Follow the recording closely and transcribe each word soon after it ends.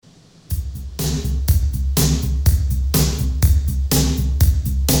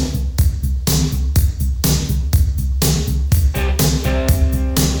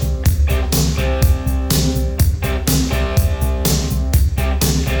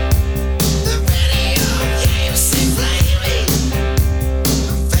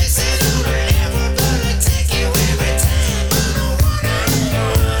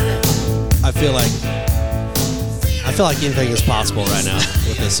feel like anything is possible right now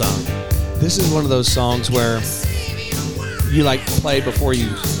with this song. This is one of those songs where you like play before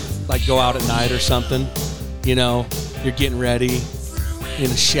you like go out at night or something. You know, you're getting ready in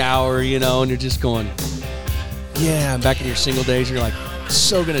the shower, you know, and you're just going, yeah, back in your single days, you're like,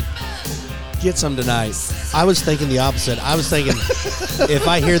 so gonna get some tonight. I was thinking the opposite. I was thinking if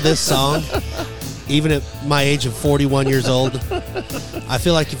I hear this song, even at my age of 41 years old, I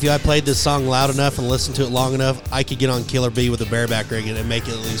feel like if I played this song loud enough and listened to it long enough, I could get on Killer Bee with a bareback rig and make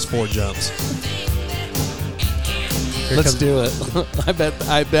it at least 4 jumps. Let's do it. I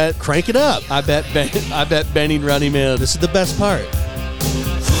bet. Crank it up. I bet Benny run him in. This is the best part.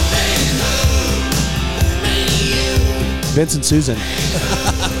 Vince and Susan.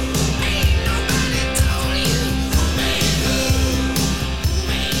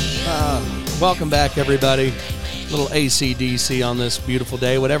 Welcome back, everybody. Little AC/DC on this beautiful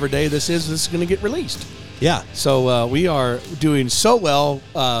day. Whatever day this is going to get released. Yeah. So we are doing so well.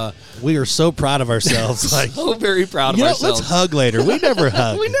 We are so proud of ourselves. So very proud of ourselves. Let's hug later. We never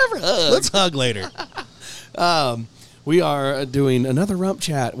hug. We never hug. Let's hug later. We are doing another Rump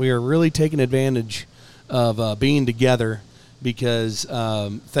Chat. We are really taking advantage of being together because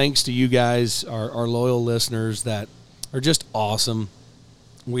thanks to you guys, our loyal listeners that are just awesome.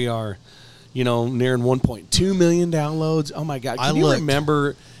 We are, nearing 1.2 million downloads. Oh, my God. Can you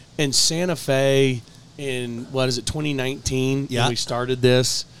remember in Santa Fe in, 2019 when we started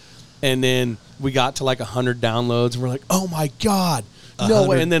this? And then we got to like 100 downloads. And we're like, oh, my God. No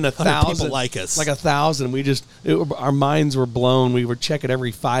way. And then 1,000. People like us. Like 1,000. Our minds were blown. We were checking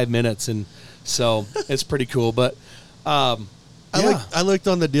every 5 minutes. And so it's pretty cool. But I looked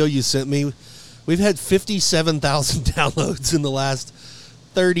on the deal you sent me. We've had 57,000 downloads in the last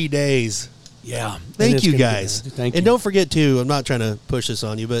 30 days. Yeah. Thank you, guys. Thank you. And don't forget, too, I'm not trying to push this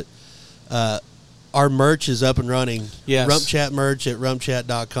on you, but our merch is up and running. Yes. Rump Chat merch at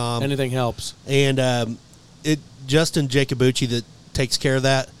rumpchat.com. Anything helps. And Justin Jacobucci that takes care of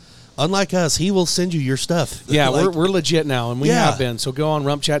that. Unlike us, he will send you your stuff. Yeah, we're legit now, and we have been. So go on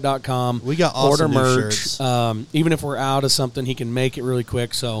rumpchat.com. We got awesome order new merch. shirts. Even if we're out of something, he can make it really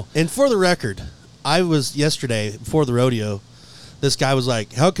quick. So, and for the record, I was yesterday before the rodeo. This guy was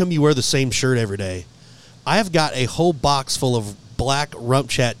like, "How come you wear the same shirt every day?" I have got a whole box full of black Rump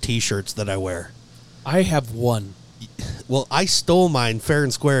Chat T-shirts that I wear. I have one. Well, I stole mine fair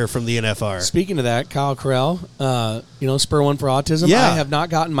and square from the NFR. Speaking of that, Kyle Corral, Spur One for Autism. Yeah. I have not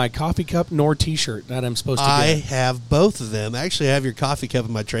gotten my coffee cup nor T-shirt that I'm supposed to get. I have both of them. Actually, I have your coffee cup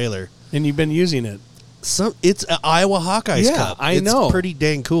in my trailer. And you've been using it. It's an Iowa Hawkeyes cup. I know. It's pretty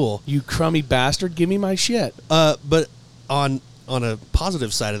dang cool. You crummy bastard, give me my shit. But on a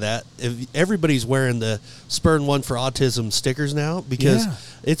positive side of that, if everybody's wearing the Spur One for Autism stickers now because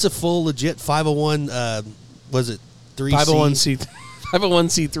it's a full legit 501. Was it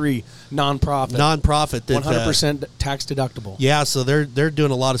 501c3 nonprofit that 100% tax deductible. Yeah, so they're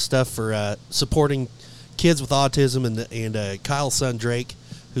doing a lot of stuff for supporting kids with autism and Kyle's son Drake,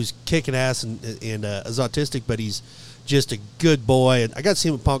 who's kicking ass and is autistic, but he's just a good boy. And I got to see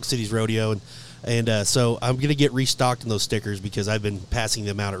him at Ponca City's rodeo, and so I'm gonna get restocked in those stickers because I've been passing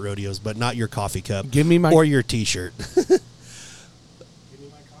them out at rodeos, but not your coffee cup. Give me my or your T-shirt.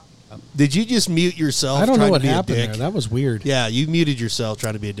 Did you just mute yourself? I don't know what trying to be happened a dick? there. That was weird. Yeah, you muted yourself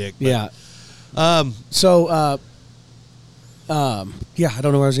trying to be a dick. But, Yeah. I don't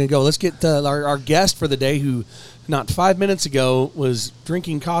know where I was going to go. Let's get our guest for the day who not 5 minutes ago was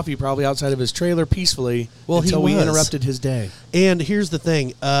drinking coffee probably outside of his trailer peacefully until we interrupted his day. And here's the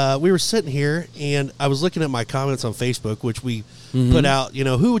thing. We were sitting here, and I was looking at my comments on Facebook, which we put out,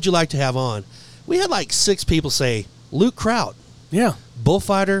 who would you like to have on? We had like 6 people say, Luke Kraut. Yeah.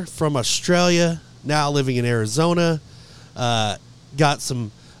 Bullfighter from Australia, now living in Arizona. Got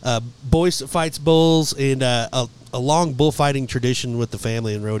some boys that fights bulls and a long bullfighting tradition with the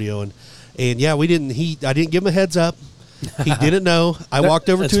family in rodeo. And yeah, I didn't give him a heads up. He didn't know. I walked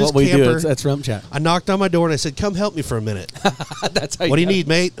over to his camper. That's Rump Chat. I knocked on my door and I said, "Come help me for a minute." That's how. What do you need,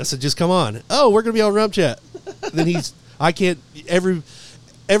 mate? I said, "Just come on." Oh, we're gonna be on Rump Chat. Then I can't. Every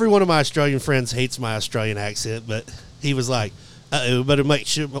one of my Australian friends hates my Australian accent, but he was like, but it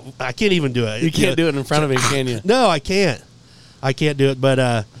might. I can't even do it. You can't do it in front of him, can you? No, I can't. I can't do it.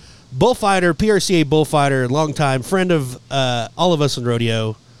 But bullfighter, PRCA bullfighter, longtime friend of all of us in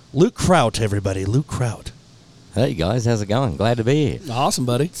rodeo, Luke Kraut. Everybody, Luke Kraut. Hey guys, how's it going? Glad to be here. Awesome,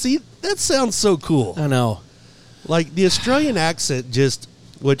 buddy. See, that sounds so cool. I know. Like the Australian accent,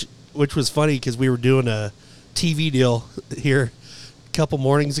 which was funny because we were doing a TV deal here a couple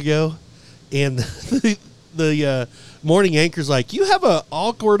mornings ago, and the morning anchor's like, you have a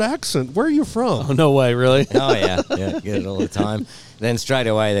awkward accent. Where are you from? Oh, no way, really? Oh, yeah. Get it all the time. Then straight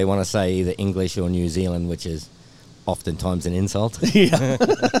away they want to say either English or New Zealand, which is oftentimes an insult. Yeah.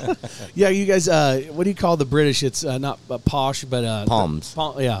 Yeah, you guys, what do you call the British? It's not posh, but... Poms.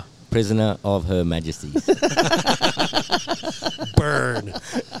 Yeah. Prisoner of Her Majesty's. Burn.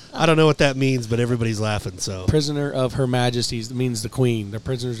 I don't know what that means, but everybody's laughing. So Prisoner of Her Majesty's means the Queen. They're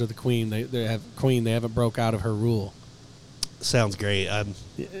prisoners of the Queen. They have Queen. They haven't broke out of her rule. sounds great.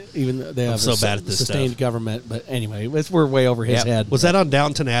 Even though they have so bad at this sustained stuff. government. But anyway, we're way over his head. Was that on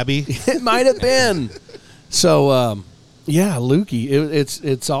Downton Abbey? It might have been. So, yeah, Lukey,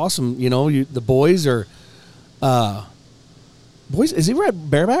 it's awesome. You know, the boys are. Boys, is he riding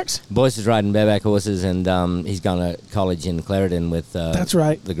barebacks? Boyce is riding bareback horses, and he's gone to college in Clarendon with That's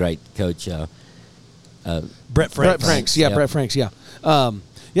right. the great coach Brett Franks. Brett Franks, yeah, Yep. Brett Franks, yeah.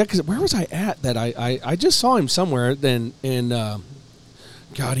 Yeah, because where was I at that I just saw him somewhere, then, and,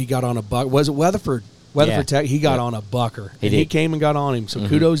 God, he got on a buck. Was it Weatherford? Weatherford Yeah. Tech, he got Yep. on a bucker. He And he did. came and got on him, so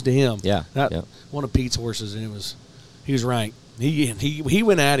kudos to him. Yeah, That, yeah. one of Pete's horses, and he was ranked. He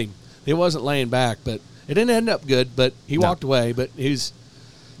went at him. It wasn't laying back, but it didn't end up good, but he No. walked away, but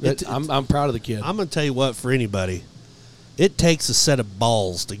I'm proud of the kid. I'm going to tell you what, for anybody, it takes a set of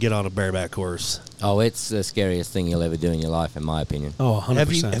balls to get on a bareback horse. Oh, it's the scariest thing you'll ever do in your life, in my opinion. Oh,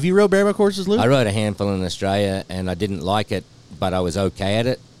 100%. Have you rode bareback horses, Luke? I rode a handful in Australia, and I didn't like it, but I was okay at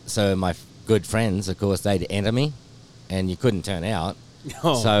it. So my good friends, of course, they'd enter me, and you couldn't turn out.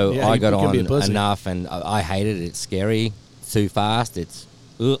 Oh, So yeah, I you got can be a on pussy. enough, and I hated it. It's scary, too fast. It's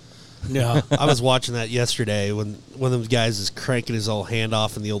Yeah. I was watching that yesterday when one of those guys is cranking his old hand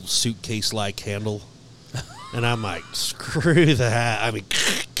off in the old suitcase-like handle. And I'm like, screw that. I mean,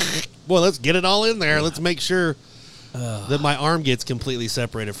 well, let's get it all in there. Let's make sure that my arm gets completely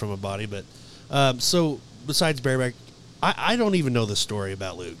separated from my body. But so besides bareback, I don't even know the story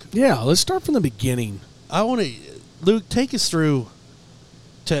about Luke. Yeah, let's start from the beginning. I want to, Luke, take us through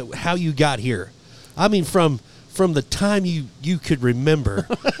to how you got here. I mean, from the time you could remember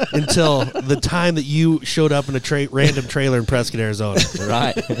until the time that you showed up in a random trailer in Prescott, Arizona.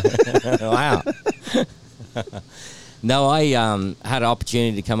 right. Wow. No, I had an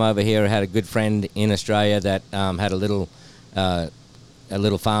opportunity to come over here. I had a good friend in Australia that had a little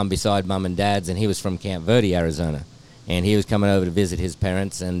farm beside Mum and Dad's, and he was from Camp Verde, Arizona. And he was coming over to visit his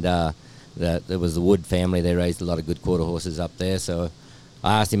parents, and there was the Wood family. They raised a lot of good quarter horses up there. So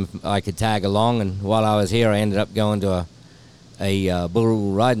I asked him if I could tag along, and while I was here, I ended up going to a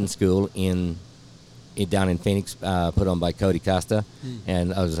bull riding school down in Phoenix, put on by Cody Costa,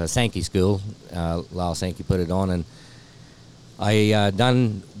 and it was a Sankey school. Lyle Sankey put it on, and I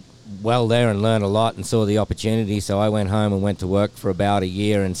done well there and learned a lot and saw the opportunity. So I went home and went to work for about a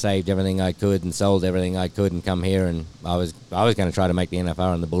year and saved everything I could and sold everything I could and come here, and I was going to try to make the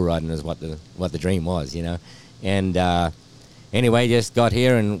NFR, and the bull riding is what the dream was, you know. And anyway, just got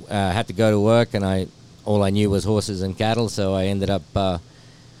here and had to go to work, and all I knew was horses and cattle, so I ended up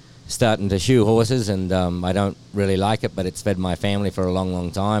starting to shoe horses, and I don't really like it, but it's fed my family for a long,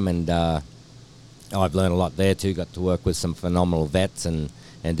 long time, and I've learned a lot there too. Got to work with some phenomenal vets and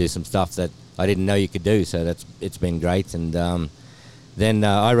do some stuff that I didn't know you could do, so it's been great. And then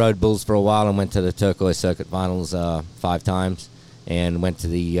I rode bulls for a while and went to the Turquoise Circuit finals 5 times, and went to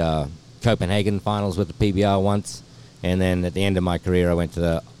the Copenhagen finals with the PBR once, and then at the end of my career I went to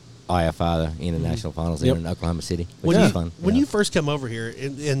the IFR, the International Finals there in Oklahoma City, which was fun. When you first come over here,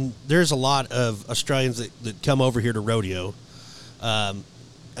 and there's a lot of Australians that come over here to rodeo.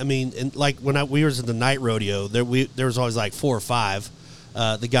 I mean, and like when we was in the night rodeo, there was always like 4 or 5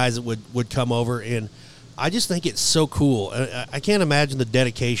 the guys that would come over, and I just think it's so cool. I can't imagine the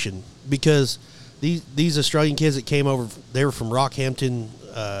dedication, because these Australian kids that came over, they were from Rockhampton,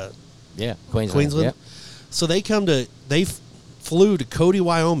 Queensland. Yep. So they flew to Cody,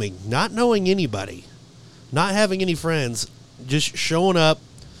 Wyoming, not knowing anybody, not having any friends, just showing up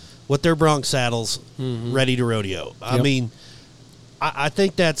with their bronc saddles, ready to rodeo. I mean, I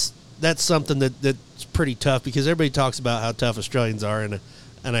think that's something that's pretty tough, because everybody talks about how tough Australians are, and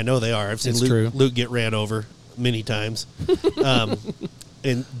I know they are. I've seen Luke get ran over many times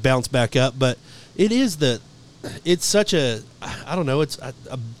and bounce back up, but it's such a, I don't know, it's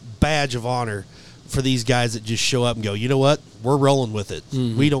a badge of honor for these guys that just show up and go, you know what, we're rolling with it.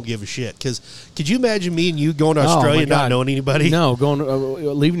 We don't give a shit. Because could you imagine me and you going to Australia and not knowing anybody? No,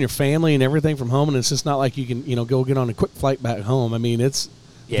 leaving your family and everything from home, and it's just not like you can go get on a quick flight back home. I mean, if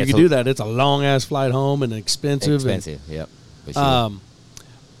you do that, it's a long ass flight home and expensive. Yep. For sure.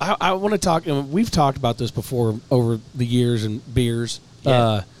 I want to talk, and we've talked about this before over the years and beers.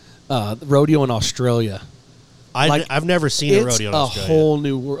 Yeah. Rodeo in Australia. I've never seen a It's rodeo in a Australia. whole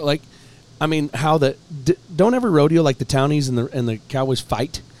new world. Like, I mean, how don't every rodeo like the townies and the cowboys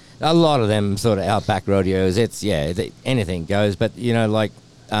fight? A lot of them sort of outback rodeos. It's anything goes. But like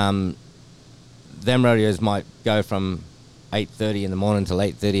them rodeos might go from 8:30 in the morning till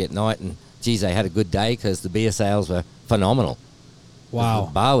 8:30 at night, and geez, they had a good day because the beer sales were phenomenal. Wow.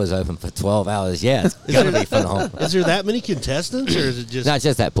 The bar was open for 12 hours. Yeah, it's going to be phenomenal. Is there that many contestants, or is it just? No, it's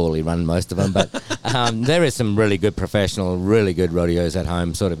just that poorly run, most of them. But there is some really good professional, really good rodeos at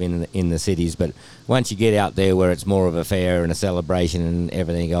home, sort of in the cities. But once you get out there where it's more of a fair and a celebration and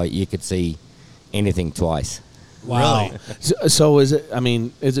everything, you could see anything twice. Wow. Really? So is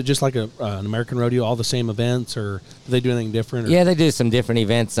it just like an American rodeo, all the same events, or do they do anything different? Or? Yeah, they do some different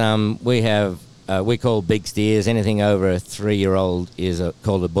events. We have we call big steers. Anything over a 3-year-old is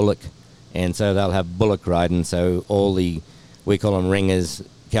called a bullock, and so they'll have bullock riding. So we call them ringers.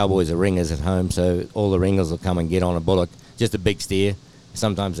 Cowboys are ringers at home, so all the ringers will come and get on a bullock, just a big steer.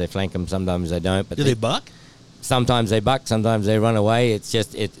 Sometimes they flank them, sometimes they don't. But Do they buck? Sometimes they buck, sometimes they run away. It's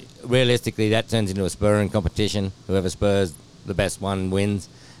just realistically that turns into a spurring competition. Whoever spurs the best one wins.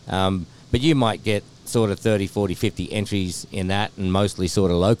 But you might get sort of 30, 40, 50 entries in that, and mostly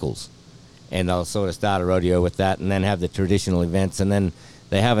sort of locals. And they'll sort of start a rodeo with that and then have the traditional events. And then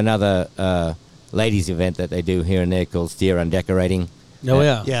they have another ladies event that they do here and there called Steer Undecorating. Oh,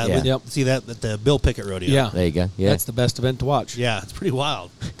 yeah. Yeah. Yeah. Yep. See that at the Bill Pickett rodeo. Yeah. There you go. Yeah. That's the best event to watch. Yeah, it's pretty wild.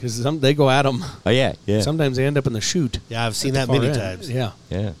 Because they go at them. Oh, yeah. Yeah. Sometimes they end up in the chute. Yeah, I've seen at that the many far end. times. Yeah.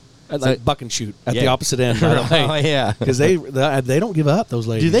 Yeah. Like buck and shoot at Yeah. the opposite end, by the way. Oh, yeah. Because they don't give up, those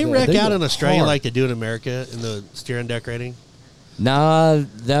ladies. Do they wreck out go in Australia hard. like they do in America in the steer and decorating? No,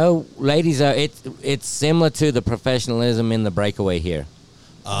 ladies are. It's similar to the professionalism in the breakaway here.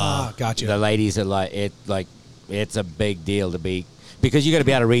 Gotcha. The ladies are it's a big deal to be, because you got to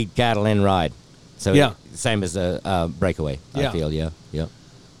be able to read cattle and ride. So Yeah. same as the breakaway. Yeah. I feel yeah.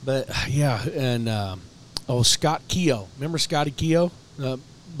 But yeah, and Scott Keogh, remember Scotty Keogh,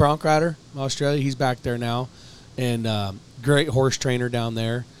 bronc rider from Australia? He's back there now, and great horse trainer down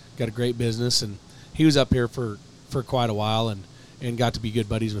there. Got a great business, and he was up here for quite a while, and got to be good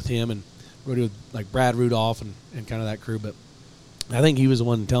buddies with him and rode with like Brad Rudolph and kind of that crew. But I think he was the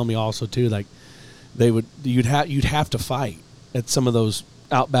one telling me also too, like you'd have to fight at some of those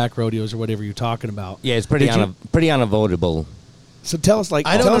outback rodeos or whatever you're talking about. Yeah, it's pretty unavoidable. So tell us, like,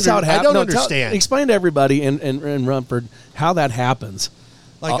 I don't tell us how it I happens. don't understand. Explain to everybody in Rumford how that happens.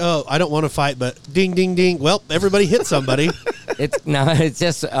 Like, I don't want to fight, but ding, ding, ding. Well, everybody hit somebody. It's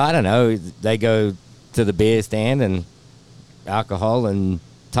just, I don't know. They go to the beer stand and alcohol and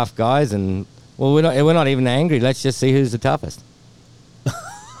tough guys, and well, we're not even angry. Let's just see who's the toughest.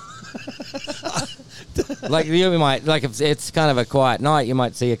 Like you might, like if it's kind of a quiet night, you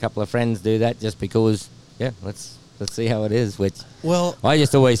might see a couple of friends do that just because. Yeah, let's see how it is. Which I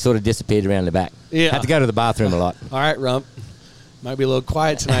just always sort of disappeared around the back. Yeah. Had to go to the bathroom a lot. All right, Rump. Might be a little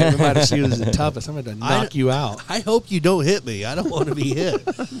quiet tonight. We might have seen who's the toughest. I'm going to knock you out. I hope you don't hit me. I don't want to be hit.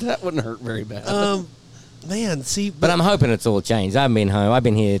 That wouldn't hurt very bad. Man, see, But I'm hoping it's all changed. I haven't been home. I've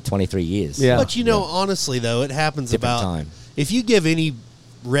been here 23 years. Yeah. But honestly, though, it happens Different about time. If you give any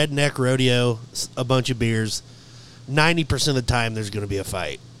redneck rodeo a bunch of beers, 90% of the time there's going to be a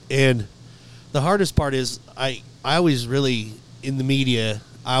fight. And the hardest part is I always really, in the media,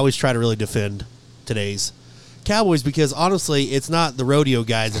 I always try to really defend today's Cowboys because, honestly, it's not the rodeo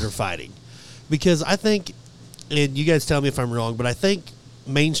guys that are fighting. Because I think, and you guys tell me if I'm wrong, but I think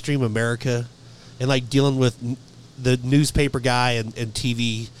mainstream America and, like, dealing with the newspaper guy and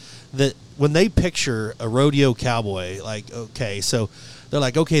TV, that when they picture a rodeo cowboy, like, okay, so they're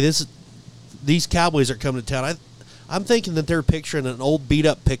like, okay, these cowboys are coming to town. I'm thinking that they're picturing an old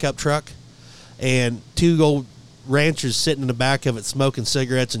beat-up pickup truck and two old ranchers sitting in the back of it smoking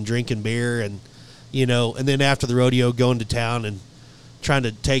cigarettes and drinking beer and, and then after the rodeo going to town and trying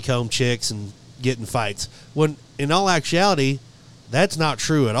to take home chicks and get in fights. When, in all actuality, that's not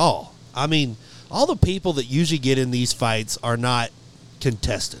true at all. I mean, all the people that usually get in these fights are not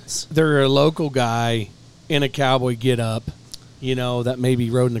contestants. They're a local guy in a cowboy get-up, that maybe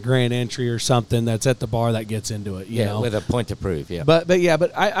rode in the Grand Entry or something that's at the bar that gets into it, you know. With a point to prove, yeah. But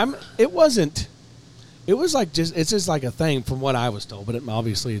it wasn't. It was like it's just like a thing from what I was told, but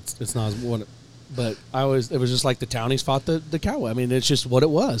obviously it's not what. But it was just like the townies fought the cowboy. I mean, it's just what it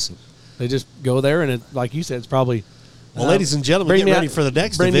was. They just go there, and like you said, it's probably. Well, ladies and gentlemen, get ready for the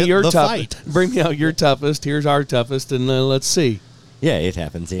next event, the fight. Bring me out your toughest. Here's our toughest, and let's see. Yeah, it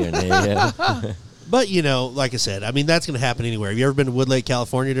happens here and there. Yeah. But, like I said, I mean, that's going to happen anywhere. Have you ever been to Wood Lake,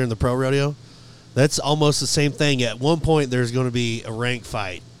 California during the pro rodeo? That's almost the same thing. At one point, there's going to be a rank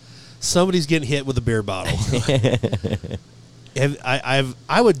fight. somebody's getting hit with a beer bottle.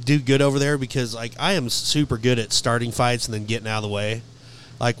 I would do good over there because like I am super good at starting fights and then getting out of the way.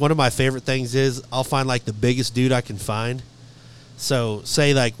 Like one of my favorite things is I'll find like the biggest dude I can find. So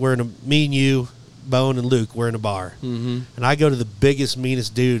say like me and you, Bone and Luke, we're in a bar, and I go to the biggest,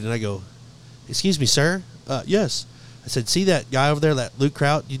 meanest dude, and I go, "Excuse me, sir." Yes. I said, "See that guy over there, that Luke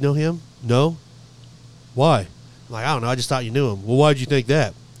Kraut? You know him?" "No." "Why?" I'm like, "I don't know. I just thought you knew him." "Well, why'd you think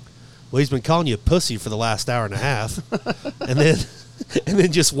that?" "Well, he's been calling you a pussy for the last hour and a half," and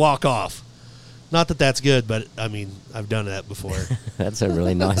then just walk off. Not that that's good, but I mean, I've done that before. That's a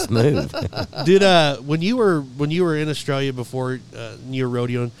really nice move. Did when you were in Australia before you were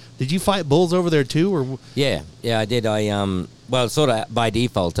rodeoing, did you fight bulls over there too, or? Yeah, I did. Well, sort of by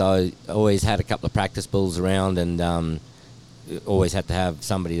default, I always had a couple of practice bulls around, and always had to have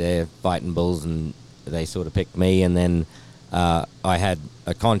somebody there fighting bulls, and they sort of picked me. And then I had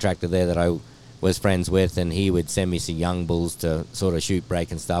a contractor there that I was friends with, and he would send me some young bulls to sort of shoot,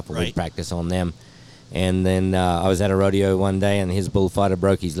 break, and stuff, and we'd practice on them. And then I was at a rodeo one day, and his bullfighter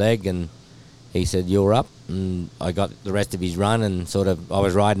broke his leg, and he said, "You're up." And I got the rest of his run, and sort of I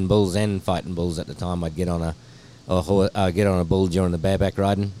was riding bulls and fighting bulls at the time. I'd get on a bull during the bareback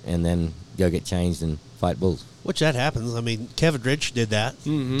riding, and then go get changed and fight bulls. Which that happens. I mean, Kevin Rich did that.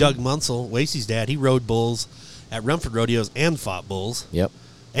 Doug Munsell, Wasey's dad, he rode bulls at Rumford Rodeos and fought bulls. Yep.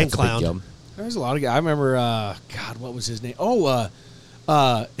 And That's a big clowned. job. There's a lot of guys. I remember, God, what was his name?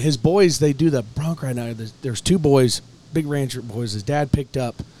 His boys, they do the bronc right now. There's two boys, big rancher boys. His dad picked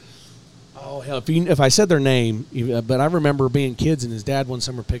up. Oh, hell, if I said their name, but I remember being kids, and his dad one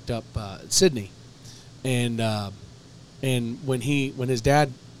summer picked up Sydney. And when his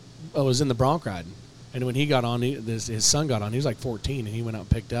dad was in the bronc riding, and when he got on, his son got on, he was like 14, and he went out and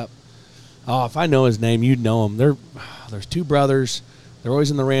picked up. Oh, if I know his name, you'd know him. There's two brothers. They're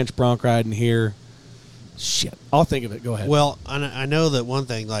always in the ranch bronc riding here. Shit. I'll think of it. Go ahead. Well, I know that one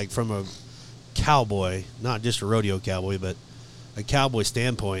thing, like from a cowboy, not just a rodeo cowboy, but a cowboy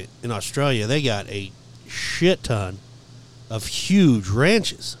standpoint, in Australia, they got a shit ton of huge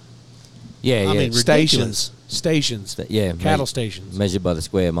ranches. Yeah, I yeah. mean, ridiculous. Stations. Yeah. Cattle stations. Measured by the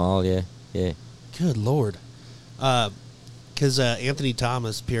square mile, yeah. Good Lord. Because Anthony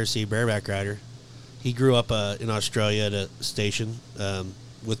Thomas, PRC bareback rider, he grew up in Australia at a station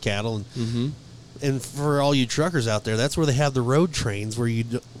with cattle. And for all you truckers out there, that's where they have the road trains where you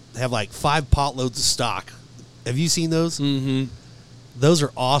have like 5 pot loads of stock. Have you seen those? Mm-hmm. Those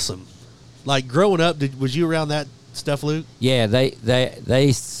are awesome. Like growing up, was you around that stuff, Luke? Yeah,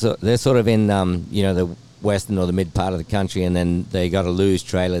 they're sort of in the western or the mid part of the country, and then they got to lose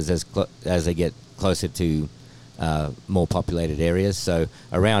trailers as they get closer to more populated areas. So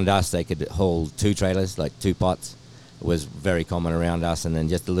around us, they could hold 2 trailers, like 2 pots. It was very common around us, and then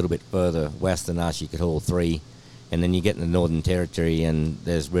just a little bit further west than us, you could haul 3. And then you get in the Northern Territory, and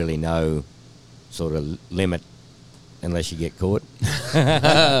there's really no sort of limit unless you get caught.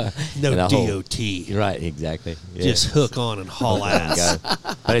 No whole- DOT. Right, exactly. Yeah. Just hook on and haul ass.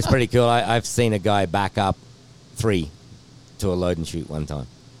 But it's pretty cool. I've seen a guy back up 3 to a load and shoot one time.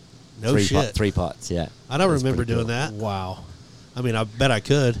 No shit. 3 pots, yeah. I don't That's remember pretty doing cool. that. Wow. I mean, I bet I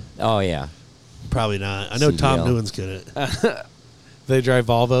could. Oh, yeah. Probably not. I know Tom CDL. Newens couldn't. They drive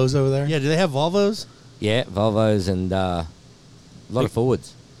Volvos over there? Yeah, do they have Volvos? Yeah, Volvos and a lot of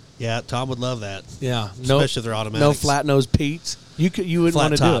Fords. Yeah, Tom would love that. Yeah. Especially if they're automatics. No flat nose Pete's. You wouldn't Flat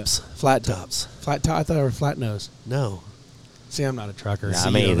want to tops. do it. Flat Tops. tops. Flat top. I thought they were flat nose. No. See, I'm not a trucker. Nah, See,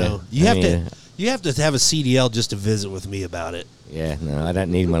 me you don't either. know. You Me have either. to have a CDL just to visit with me about it. Yeah, no, I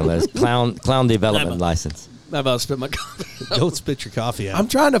don't need one of those. Clown development license. I'm about to spit my coffee. Don't spit your coffee out. I'm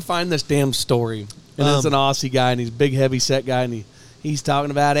trying to find this damn story. And it's an Um, Aussie guy, and he's a big, heavy set guy, and he's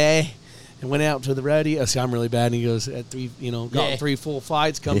talking about, and went out to the rodeo. See, I'm really bad. And he goes, got Yeah. 3 full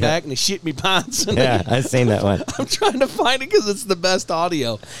fights, come Yeah. back, and he shit me pants. And Yeah, I've seen that one. I'm trying to find it because it's the best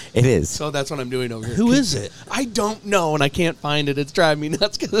audio. It is. So that's what I'm doing over here. Who is it? I don't know, and I can't find it. It's driving me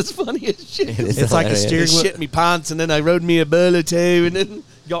nuts because it's funny as shit. It is It's like a hilarious. steering He shit me pants, and then I rode me a burl or 2, and then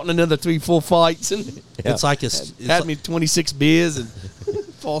got in another 3 full fights, and Yeah. It's like had me 26 beers and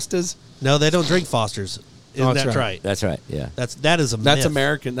Fosters. No, they don't drink Fosters. Isn't that's that right. right? That's right, yeah. That is a That's myth.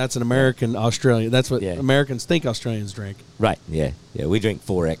 American. That's an American Australian. That's what Yeah. Americans think Australians drink. Right, yeah. Yeah, we drink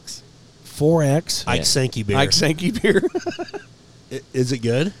 4X. 4X. Ike Yeah. Sankey beer. Ike Sankey beer. Is it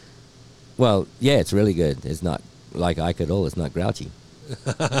good? Well, yeah, it's really good. It's not like Ike at all. It's not grouchy.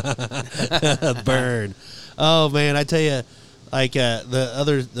 Burn. Oh man, I tell you, like the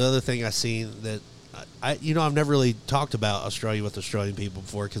other thing I seen that I've never really talked about Australia with Australian people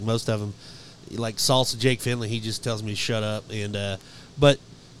before because most of them, like Salsa Jake Finley, he just tells me to shut up. And but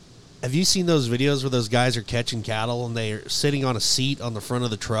Have you seen those videos where those guys are catching cattle and they're sitting on a seat on the front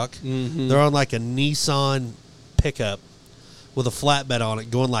of the truck? Mm-hmm. They're on like a Nissan pickup with a flatbed on it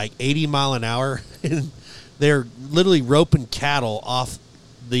going like 80 mile an hour. And they're literally roping cattle off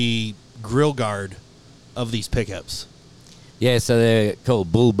the grill guard of these pickups. Yeah, so they're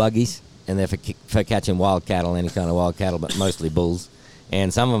called bull buggies, and they're for catching wild cattle, any kind of wild cattle, but mostly bulls.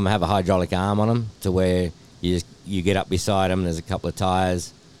 And some of them have a hydraulic arm on them to where you get up beside them. There's a couple of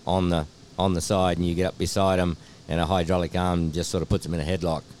tires on the side, and you get up beside them, and a hydraulic arm just sort of puts them in a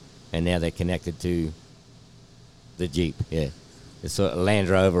headlock, and now they're connected to the Jeep. Yeah, it's sort of a Land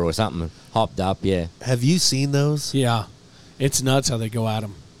Rover or something hopped up. Yeah. Have you seen those? Yeah. It's nuts how they go at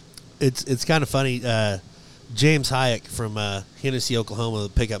them. It's kind of funny. James Hayek from Hennessy, Oklahoma, the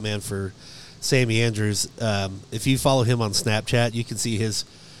pickup man for Sammy Andrews. If you follow him on Snapchat, you can see his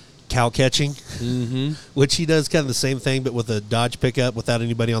cow catching, which he does kind of the same thing, but with a Dodge pickup without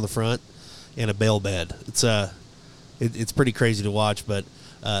anybody on the front and a bale bed. It's pretty crazy to watch, but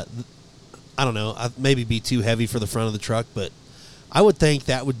I don't know. I'd maybe be too heavy for the front of the truck, but I would think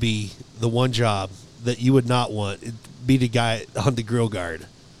that would be the one job that you would not want. It'd be the guy on the grill guard.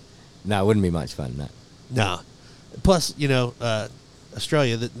 No, it wouldn't be much fun, no. No. Plus,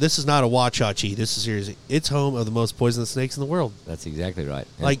 Australia, this is not a Wasatch. This is seriously, it's home of the most poisonous snakes in the world. That's exactly right.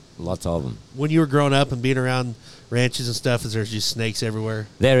 And Like- lots of them. When you were growing up and being around ranches and stuff, is there just snakes everywhere?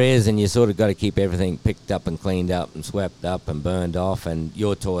 There is, and you sort of got to keep everything picked up and cleaned up and swept up and burned off, and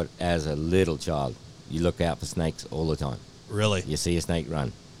you're taught as a little child, you look out for snakes all the time. Really? You see a snake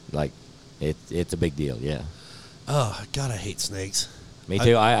run. Like, it's a big deal, yeah. Oh, God, I hate snakes. Me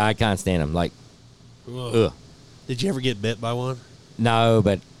too. I can't stand them. Like, ugh. Did you ever get bit by one? No,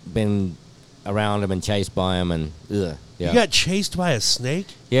 but been around them and chased by them, and ugh. Yeah. You got chased by a snake?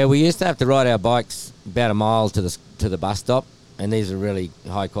 Yeah, we used to have to ride our bikes about a mile to the bus stop, and these are really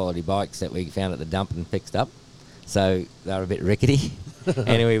high quality bikes that we found at the dump and fixed up. So they're a bit rickety.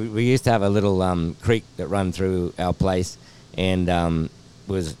 Anyway, we used to have a little creek that run through our place, and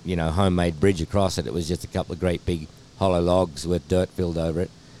was homemade bridge across it. It was just a couple of great big hollow logs with dirt filled over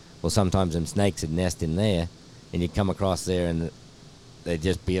it. Well, sometimes them snakes would nest in there, and you'd come across there, and there'd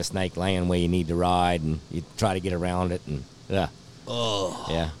just be a snake laying where you need to ride, and you'd try to get around it, and Oh.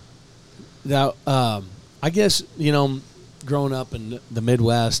 yeah. Now, I guess, growing up in the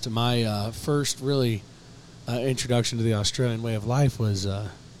Midwest, my first really introduction to the Australian way of life was,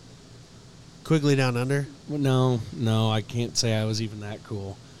 Quigley Down Under? no, I can't say I was even that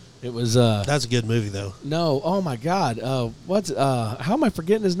cool. It was, That's a good movie, though. no, oh my God. How am I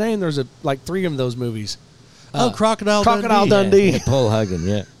forgetting his name? There's like 3 of those movies. Crocodile Dundee. Yeah, Paul Hogan,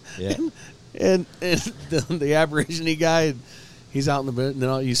 yeah. And the Aborigine guy, he's out in the bush, and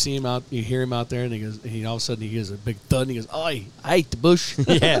then you see him out, you hear him out there, and he all of a sudden he hears a big thud, and he goes, "Oi, I hate the bush."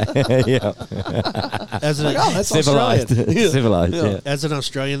 Yeah, yeah. As an, Like, oh, that's Civilized, Australian. civilized. Yeah. Yeah. as an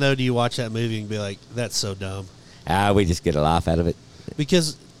Australian, though, do you watch that movie and be like, that's so dumb? We just get a laugh out of it.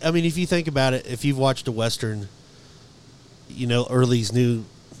 Because, I mean, if you think about it, if you've watched a Western, Early's New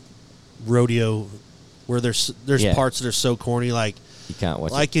Rodeo, where there's Yeah. parts that are so corny, like You can't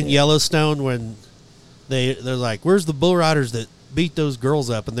watch like it. in yeah. Yellowstone when they're like, where's the bull riders that beat those girls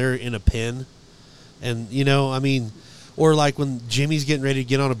up, and they're in a pen, and or like when Jimmy's getting ready to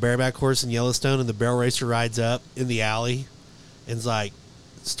get on a bareback horse in Yellowstone, and the barrel racer rides up in the alley and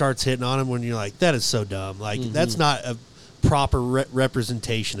starts hitting on him, when you're like, that is so dumb. Like that's not a proper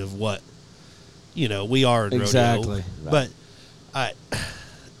representation of what we are in Exactly. rodeo. But I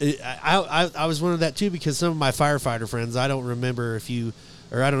was wondering that too, because some of my firefighter friends, I don't know if you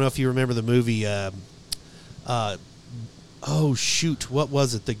remember the movie. Oh shoot, what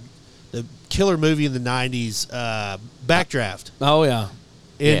was it? The killer movie in the '90s, Backdraft. Oh yeah.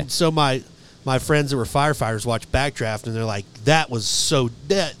 And Yeah. so my friends that were firefighters watched Backdraft, and they're like, that's so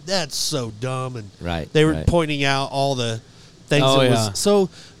dumb, and Right, they were right. pointing out all the things Oh, that yeah. was so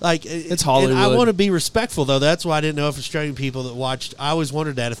like It's and I Hollywood. want to be respectful, though. That's why I didn't know if Australian people that watched, I always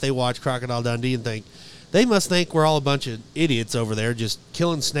wondered that if they watch Crocodile Dundee and they must think we're all a bunch of idiots over there just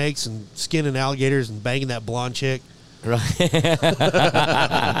killing snakes and skinning alligators and banging that blonde chick. Right.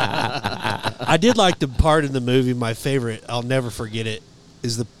 I did like the part in the movie, my favorite, I'll never forget it,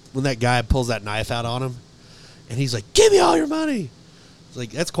 is when that guy pulls that knife out on him, and he's like, give me all your money. It's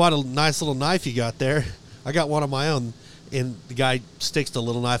like, that's quite a nice little knife you got there. I got one of my own. And the guy sticks the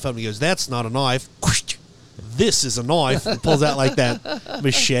little knife up and he goes, that's not a knife. This is a knife. And pulls out like that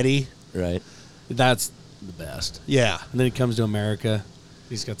machete. Right. That's the best. Yeah. And then he comes to America.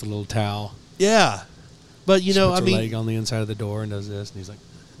 He's got the little towel. Yeah. But, Puts a leg on the inside of the door and does this, and he's like,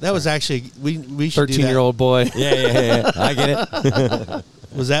 that was actually, we should do that. 13-year-old boy. Yeah. I get it.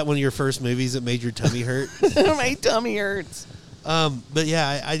 Was that one of your first movies that made your tummy hurt? My tummy hurts. But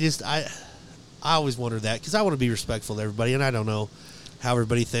yeah, I always wondered that because I want to be respectful to everybody, and I don't know how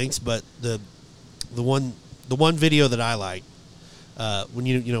everybody thinks, but the one video that I like when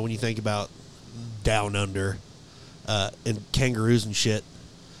you think about Down Under and kangaroos and shit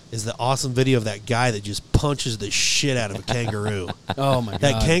is the awesome video of that guy that just punches the shit out of a kangaroo. Oh my god,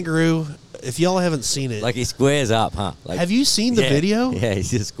 that kangaroo! If y'all haven't seen it, Like he squares up, huh? Like, have you seen the video? Yeah, he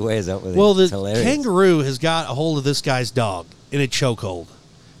just squares up with it. Well, the It's hilarious. kangaroo has got a hold of this guy's dog in a chokehold,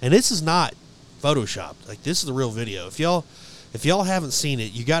 and this is not photoshopped. Like, this is the real video. If y'all haven't seen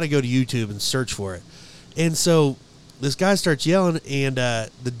it, you got to go to YouTube and search for it. And so this guy starts yelling, and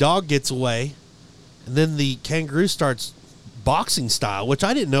the dog gets away, and then the kangaroo starts boxing style, which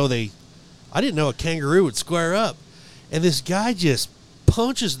I didn't know a kangaroo would square up, and this guy just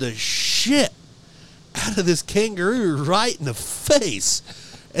punches the shit out of this kangaroo right in the face,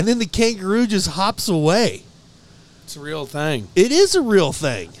 and then the kangaroo just hops away. it's a real thing. It is a real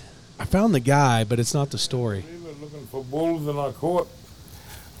thing. I found the guy, but it's not the story. We were looking for bulls and I caught.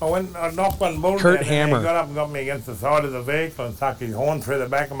 I knocked one bull Kurt down Hammer. and he got up and got me against the side of the vehicle and stuck his horn through the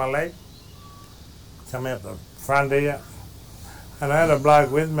back of my leg. Come out the front here. And I had a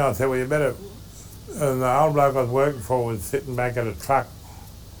bloke with me. I said, well, you better... And the old bloke I was working for was sitting back at a truck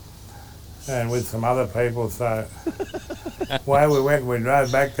and with some other people. So way we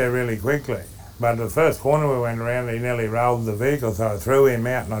drove back there really quickly. But the first corner we went around, he nearly rolled the vehicle, so I threw him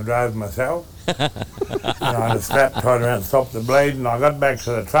out and I drove myself. And I had a strap tied around to stop the bleed, and I got back to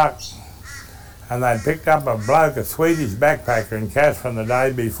the truck and they'd picked up a bloke, a Swedish backpacker in cash from the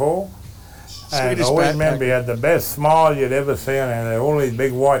day before. And I always remember he had the best smile you'd ever seen, and he had all these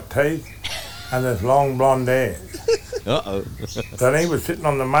big white teeth and this long blonde hair. Uh-oh. Then he was sitting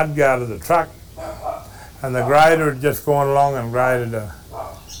on the mudguard of the truck, and the grader had just gone along and graded a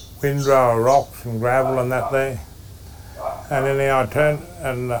windrow of rocks and gravel and that there. And then I turned,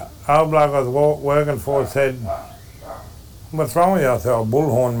 and the old bloke I was working for said, what's wrong with you? I said, oh,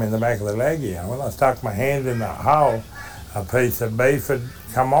 bullhorned me in the back of the leg here. Well, I stuck my hand in the hole, a piece of beef had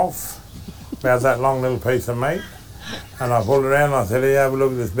come off, about that long little piece of meat. And I pulled it around and I said, here, have a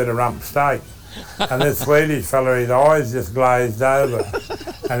look at this bit of rump steak. And this Swedish fella, his eyes just glazed over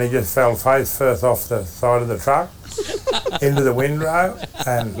and he just fell face first off the side of the truck into the windrow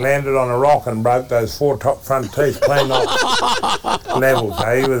and landed on a rock and broke those 4 top front teeth clean off level.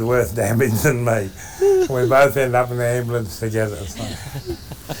 So he was worse damage than me. We both ended up in the ambulance together. So.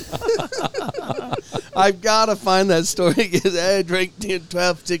 I've got to find that story because I drank 10,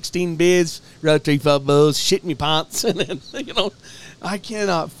 12, 16 beers, wrote 3, 4 bulls, shit in my pants, and then, I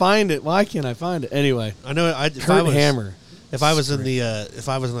cannot find it. Why can't I find it? Anyway, I know. Kurt Hammer. If I was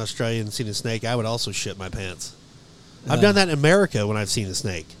in Australia and seen a snake, I would also shit my pants. I've done that in America when I've seen a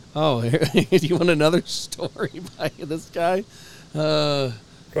snake. Oh, do you want another story by this guy?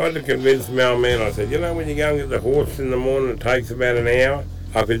 Tried to convince my old man. I said, when you go and get the horse in the morning, it takes about an hour.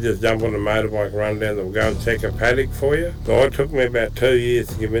 I could just jump on the motorbike and run down and go and check a paddock for you. So it took me about 2 years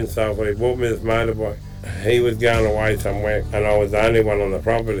to convince someone. He bought me this motorbike. He was going away somewhere, and I was the only one on the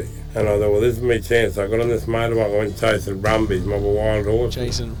property. And I thought, well, this is my chance. I got on this motorbike, I went chasing brumbies, my wild horse.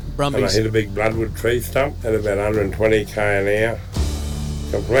 Chasing And I brumbies. hit a big bloodwood tree stump at about 120 k an hour.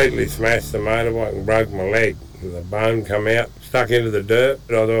 Completely smashed the motorbike and broke my leg. And the bone come out, stuck into the dirt.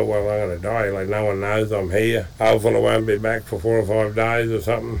 But I thought, well, I'm going to die. Like, no one knows I'm here. Hopefully I won't be back for 4 or 5 days or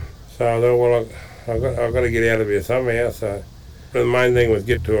something. So I thought, well, I've got to get out of here somehow. So the main thing was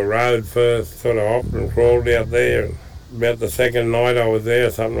get to a road first. Sort of hopped and crawled out there. And about the second night I was there,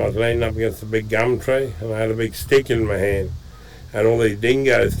 I was leaning up against a big gum tree, and I had a big stick in my hand. And all these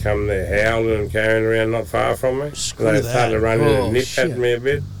dingoes come there howling and carrying around not far from me. Screw They that. started running and nip shit. at me a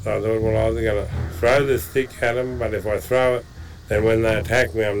bit. So I thought, well, I was going to throw the stick at them, but if I throw it, then when they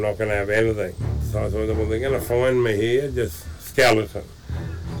attack me, I'm not going to have anything. So I thought, well, they're going to find me here, just skeleton.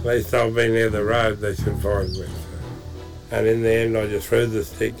 At least I've been near the road, they should find me. And in the end, I just threw the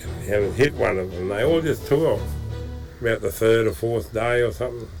stick and hit one of them. They all just took off. About the 3rd or 4th day or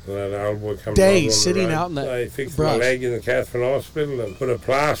something. And that old boy come Day on the sitting road. out in the They fixed brush. my leg in the Catherine Hospital and put a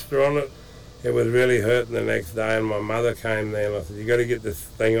plaster on it. It was really hurting the next day, and my mother came there and I said, you got to get this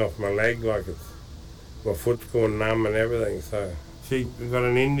thing off my leg, like my foot's going numb and everything. So she got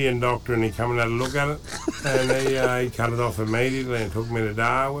an Indian doctor and he come and had a look at it, and he cut it off immediately and took me to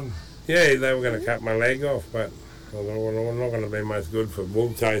Darwin. Yeah, they were going to cut my leg off, but I thought, well, I'm not going to be much good for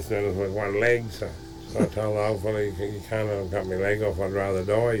bull chasing with one leg, so I told the old fella, you can't let them cut my leg off, I'd rather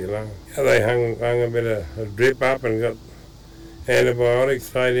die, Yeah, they hung a bit of a drip up and got antibiotics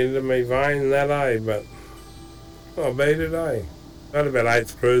straight into me vein that day, but I beat it, Had about 8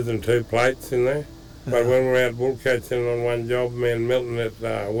 screws and 2 plates in there. But when we were out bull catching on one job, me and Milton, it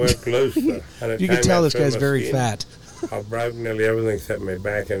worked loose. And it You can came tell out this through guy's my very skin. fat. I've broken nearly everything except my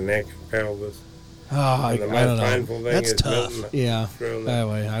back and neck and pelvis. Oh, I And the don't most know. painful thing That's is tough. Milton Yeah, screwing that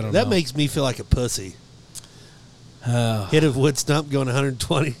way, I don't That know. makes me feel like a pussy. Oh. Hit a wood stump going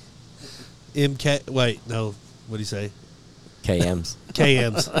 120. MK. Wait, no. What do you say? KMs.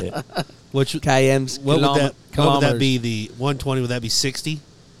 KMs. Yeah. Which KMs. what would that? What would kilometers. that be? The 120? Would that be 60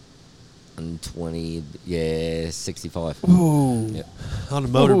 And 20, yeah, 65. Ooh. Yep. on a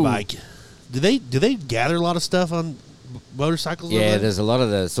motorbike? Do they gather a lot of stuff on motorcycles? over Yeah, there? there's a lot of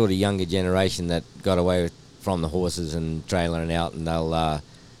the sort of younger generation that got away from the horses and trailering out, and they'll, a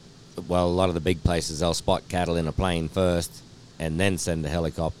lot of the big places, they'll spot cattle in a plane first, and then send the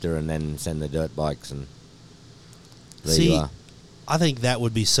helicopter, and then send the dirt bikes, and there See, you are. I think that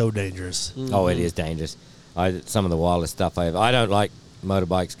would be so dangerous. Oh, it is dangerous. Some of the wildest stuff I don't like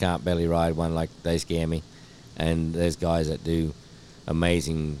motorbikes. Can't barely ride one. Like, they scare me. And there's guys that do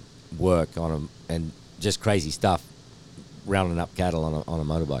amazing work on them and just crazy stuff, rounding up cattle on a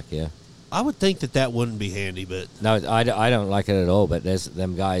motorbike. Yeah. I would think that wouldn't be handy, but No, I don't like it at all. But there's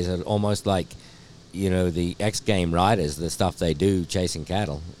them guys that are almost like, the X Game riders. The stuff they do chasing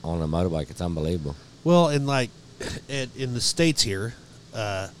cattle on a motorbike. It's unbelievable. well, and like in the States here,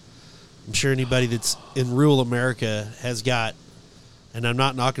 I'm sure anybody that's in rural America has got, and I'm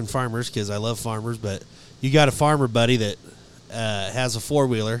not knocking farmers because I love farmers, but you got a farmer buddy that has a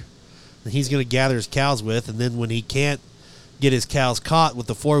 4-wheeler that he's going to gather his cows with, and then when he can't get his cows caught with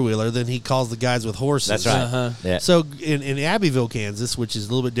the 4-wheeler, then he calls the guys with horses. That's right. Uh-huh. Yeah. So in Abbeville, Kansas, which is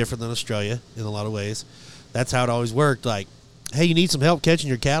a little bit different than Australia in a lot of ways, that's how it always worked. Like, hey, you need some help catching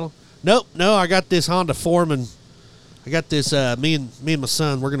your cattle? Nope, no, I got this Honda Foreman. I got this. Me and my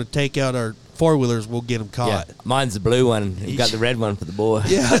son, we're going to take out our 4-wheelers. We'll get them Yeah, caught. mine's the blue one. You've got the red one for the boy.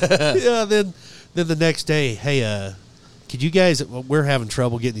 Yeah, yeah. Then the next day, hey, could you guys? We're having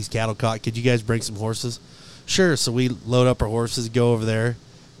trouble getting these cattle caught. Could you guys bring some horses? Sure. So we load up our horses, go over there,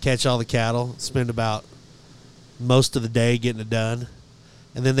 catch all the cattle, spend about most of the day getting it done,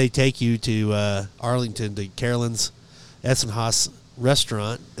 and then they take you to Arlington to Carolyn's Essenhaus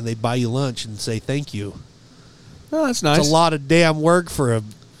restaurant, and they buy you lunch and say thank you. Oh, that's nice. It's a lot of damn work for a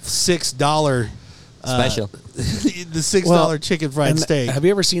 $6 Special. the $6 chicken fried and steak. Have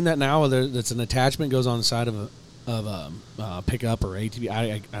you ever seen that now? Where that's an attachment goes on the side of a pickup or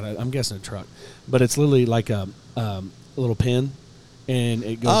ATV. I'm guessing a truck, but it's literally like a little pin, and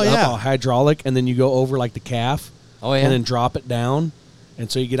it goes up all hydraulic, and then you go over like the calf. Oh, yeah. And then drop it down,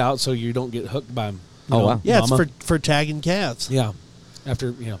 and so you get out, so you don't get hooked by. Wow. Yeah, mama. it's for tagging calves. Yeah.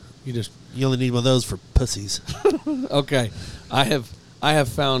 After you just You only need one of those for pussies. okay. I have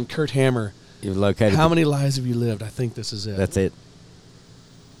found Kurt Hammer. You've located. How many lives have you lived? I think this is it. That's it.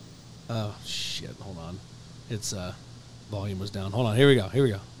 Oh shit! Hold on, it's volume was down. Hold on. Here we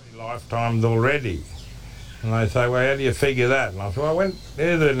go. Lifetimes already. And they say, well, how do you figure that? And I said, well,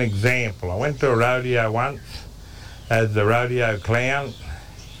 here's an example. I went to a rodeo once as the rodeo clown,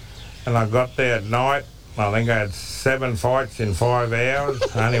 and I got there at night. I think I had 7 fights in 5 hours.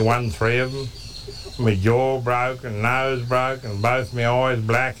 I only won 3 of them. My jaw broke and nose broke and both my eyes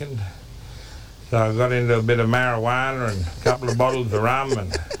blackened. So I got into a bit of marijuana and a couple of bottles of rum,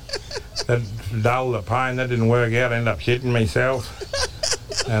 and that dulled the pain. That didn't work out. I ended up shitting myself.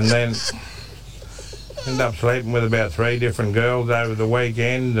 And then ended up sleeping with about 3 different girls over the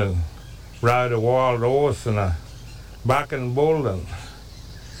weekend, and rode a wild horse and a bucking bull and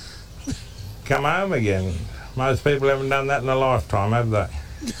come home again. Most people haven't done that in a lifetime, have they?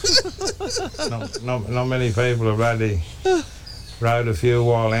 not many people have really rode a few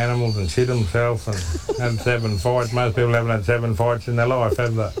wild animals and shit themselves and had 7 fights. Most people haven't had 7 fights in their life,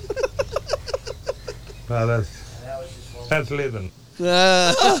 have they? So that's living.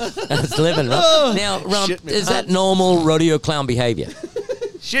 That's living, right? Now, Rum, Shit me. is that normal rodeo clown behavior?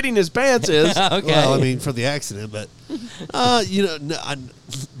 Shitting his pants is. Okay. Well, I mean, for the accident, but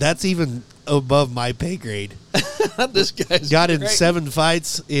that's even above my pay grade. This guy's Got in great. 7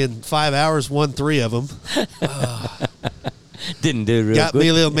 fights in 5 hours, won 3 of them. Didn't do real Got good. me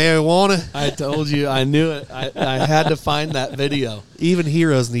a little marijuana. I told you, I knew it. I had to find that video. Even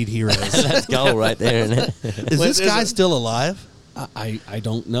heroes need heroes. That's gold right there, isn't it? Is Wait, this guy is it- still alive? I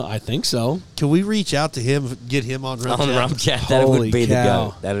don't know. I think so. Can we reach out to him, get him on Rum On Chat? Rum Chat, that would Holy be the cow.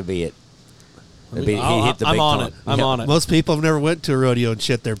 go. That'd be it. That'd be, he I'm hit the big on time. it. I'm Yep. on it. Most people have never went to a rodeo and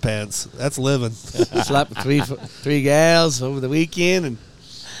shit their pants. That's living. Slept with three gals over the weekend and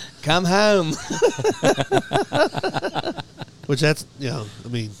come home. Which that's, I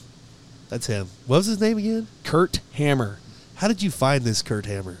mean, that's him. What was his name again? Kurt Hammer. How did you find this Kurt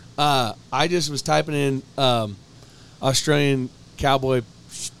Hammer? I just was typing in Australian cowboy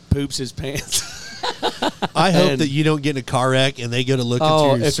poops his pants. I hope And- that you don't get in a car wreck and they go to look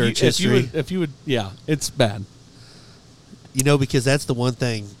into your search history. If you would, yeah, it's bad. Because that's the one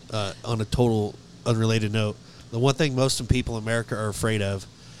thing, on a total unrelated note, the one thing most people in America are afraid of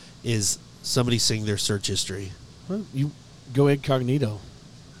is somebody seeing their search history. Well, you go incognito.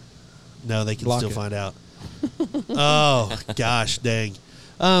 No, they can Block still it. find out. Oh, gosh, dang.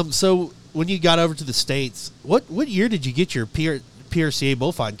 So when you got over to the States, what year did you get your PRCA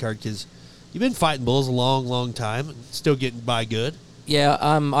bullfighting card? Because you've been fighting bulls a long, long time and still getting by good. Yeah,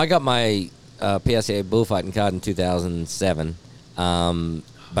 I got my PSA bullfighting card in 2007,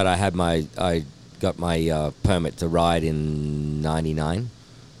 but I got my permit to ride in '99.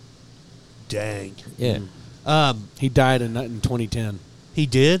 Dang. Yeah, He died in 2010. He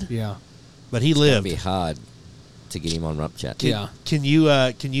did, Yeah. but he it'd lived. be hard to get him on Rump Chat. Can you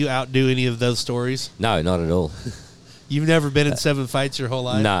outdo any of those stories? No, not at all. You've never been in 7 fights your whole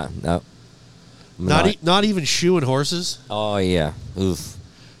life? No. Not even shoeing horses? Oh yeah. Oof.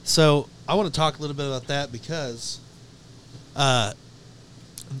 So I want to talk a little bit about that because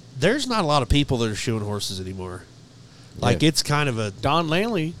there's not a lot of people that are shoeing horses anymore. Like, Yeah. it's kind of a, Don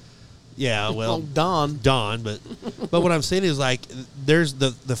Lanley. yeah, well, Don. but what I'm saying is, like, there's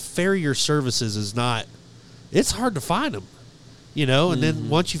the farrier services is not, it's hard to find them, and then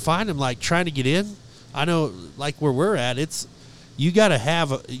once you find them, like, trying to get in, I know, like, where we're at, it's, you got to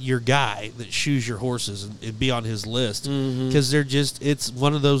have your guy that shoes your horses and be on his list because they're just, it's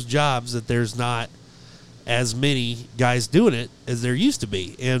one of those jobs that there's not as many guys doing it as there used to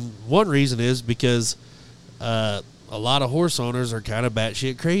be. And one reason is because a lot of horse owners are kind of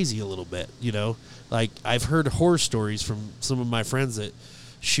batshit crazy a little bit, Like, I've heard horror stories from some of my friends that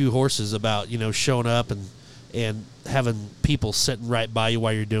shoe horses about, showing up and having people sitting right by you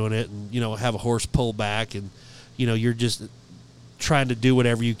while you're doing it and, have a horse pull back and, you're just trying to do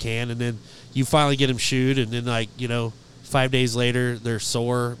whatever you can. And then you finally get them shoed and then 5 days later they're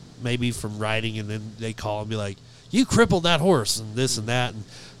sore maybe from riding and then they call and be like, you crippled that horse and this and that. And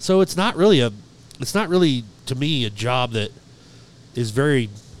so it's not really to me a job that is very,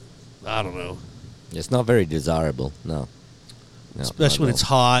 I don't know, It's not very desirable. No. especially when it's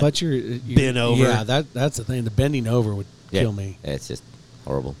hot. But you're bent over. Yeah, that's the thing. The bending over would kill me. Yeah, it's just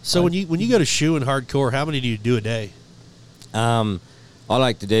horrible. So when you go to shoeing hardcore, how many do you do a day? I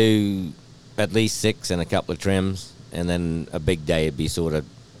like to do at least 6 and a couple of trims, and then a big day would be sort of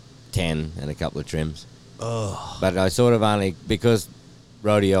 10 and a couple of trims. Oh, But I sort of only, because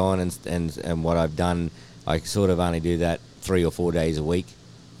rodeoing and what I've done, I sort of only do that 3 or 4 days a week,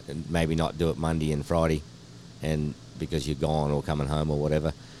 and maybe not do it Monday and Friday, and because you're gone or coming home or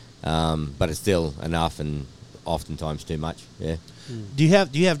whatever. But it's still enough, and oftentimes too much. Yeah. do you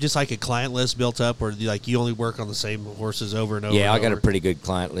have just like a client list built up, or you only work on the same horses over and over? Yeah, and I got a over? pretty good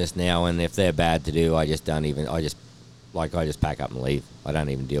client list now, and if they're bad to do, I just pack up and leave. I don't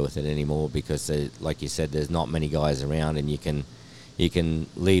even deal with it anymore because, like you said, there's not many guys around, and you can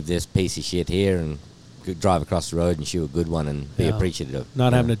leave this piece of shit here and drive across the road and shoot a good one and be Yeah. appreciative.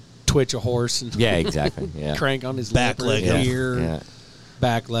 Not having to twitch a horse and Yeah, exactly. Yeah. crank on his Back lip or leg his him. ear, Yeah.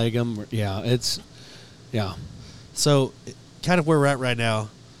 back leg him. Yeah, yeah. So, kind of where we're at right now,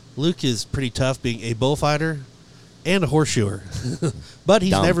 Luke is pretty tough being a bullfighter and a horseshoer. But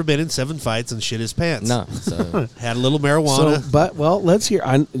he's Dumb. never been in 7 fights and shit his pants. No. So Had a little marijuana. Let's hear.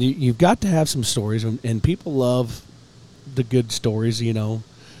 You've got to have some stories, and people love the good stories,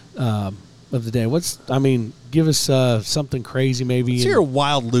 of the day. Give us something crazy, maybe. Let's hear a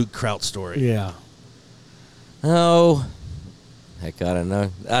wild Luke Kraut story. Yeah. oh, heck, I don't know.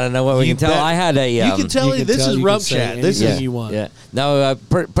 I don't know what we You can tell. bet. I had a. You can tell you this can is tell- Rump you can say Chat. This anything is you want. Yeah. No,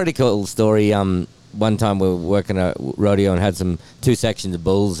 pretty cool story. One time we were working a rodeo and had 2 sections of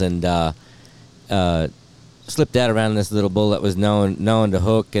bulls and slipped out around this little bull that was known to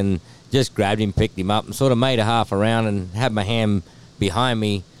hook and just grabbed him, picked him up, and sort of made a half around and had my hand behind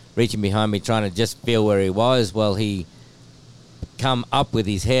me, reaching behind me, trying to just feel where he was. Well, he come up with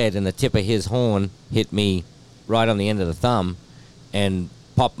his head and the tip of his horn hit me right on the end of the thumb and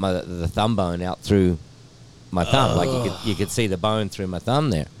popped the thumb bone out through my thumb. Like you could see the bone through my thumb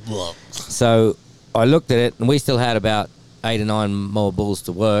there. So I looked at it, and we still had about 8 or 9 more bulls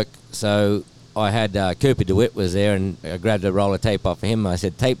to work. So I had Cooper DeWitt was there, and I grabbed a roll of tape off of him. I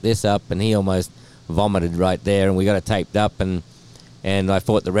said, tape this up, and he almost vomited right there, and we got it taped up, and I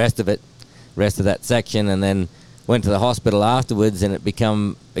fought the rest of that section, and then went to the hospital afterwards, and it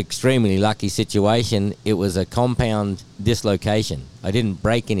become extremely lucky situation. It was a compound dislocation. I didn't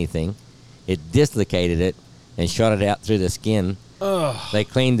break anything. It dislocated it, and shot it out through the skin. They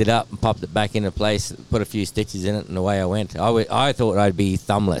cleaned it up and popped it back into place, put a few stitches in it, and away I went. I thought I'd be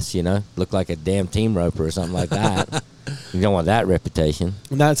thumbless, look like a damn team roper or something like that. You don't want that reputation.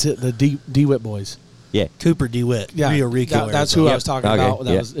 And that's it, the DeWitt boys. Yeah. Cooper DeWitt, Rio Rico. That's who I was talking about.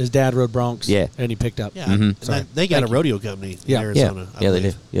 That was his dad rode broncs. Yeah. And he picked up. Yeah, Mm-hmm. and they got a rodeo company in Yeah. Arizona. I Yeah, they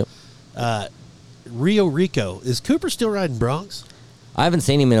believe. do. Yep. Rio Rico, is Cooper still riding broncs? I haven't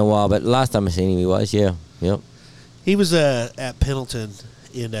seen him in a while, but last time I seen him, he was. Yeah. Yep. He was at Pendleton,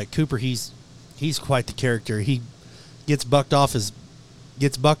 and Cooper. He's quite the character. He gets bucked off his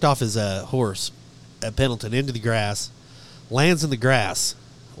horse at Pendleton into the grass, lands in the grass,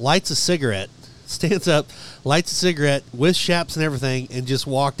 lights a cigarette, stands up, lights a cigarette with chaps and everything, and just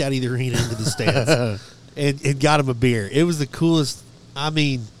walked out of the arena into the stands and got him a beer. It was the coolest.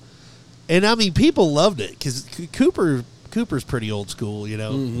 People loved it because Cooper's pretty old school,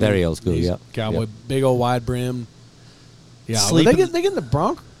 Mm-hmm. Very old school. He's Yeah. Cowboy, Yep. big old wide brim. Yeah, well, Sleeping- they get in the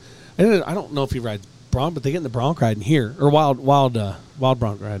bronc. I don't know if he rides bronc, but they get in the bronc riding here or wild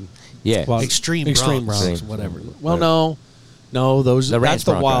bronc riding. Yeah. Wild, Extreme broncs, broncs. whatever. Well, no, those The ranch that's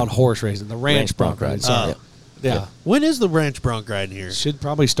the bronc wild riding. horse racing, the ranch bronc riding. riding. Sorry. Yeah. When is the ranch bronc riding here? Should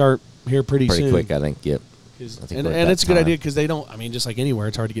probably start here pretty Pretty soon. quick, I think. Yep. I think And we're at that it's a good time. idea because they don't. I mean, just like anywhere,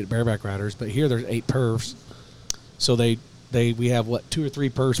 it's hard to get bareback riders. But here, there's 8 perfs, so we have 2 or 3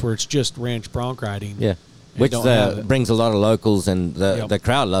 perfs where it's just ranch bronc riding. Yeah. and Which don't have it. brings a lot of locals, and Yep. the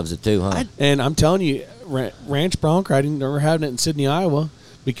crowd loves it too, huh? And I'm telling you, ranch bronc riding, we're having it in Sydney, Iowa,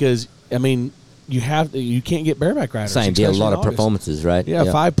 because I mean, you can't get bareback riders. Same deal. A especially lot in of August. performances, right? Yeah,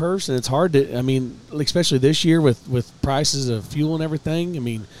 Yep. 5 perfs, and it's hard to. I mean, especially this year with prices of fuel and everything. I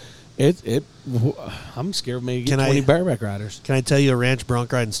mean, I'm scared of maybe Can get I- 20 bareback riders. Can I tell you a ranch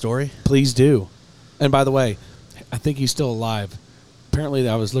bronc riding story? Please do. And by the way, I think he's still alive. Apparently,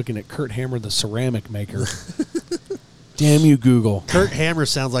 I was looking at Kurt Hammer, the ceramic maker. Damn you, Google. Kurt Hammer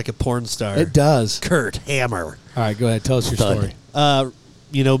sounds like a porn star. It does. Kurt Hammer. All right, go ahead. Tell us your story.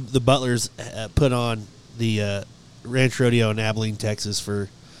 The Butlers put on the Ranch Rodeo in Abilene, Texas for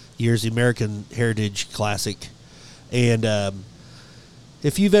years, the American Heritage Classic. And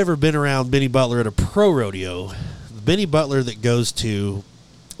if you've ever been around Benny Butler at a pro rodeo, the Benny Butler that goes to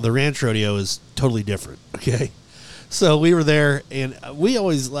the Ranch Rodeo is totally different, okay? So we were there, and we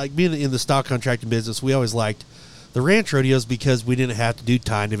always, like, being in the stock contracting business, we always liked the ranch rodeos because we didn't have to do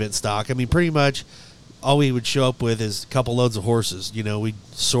timed event stock. I mean, pretty much all we would show up with is a couple loads of horses. We'd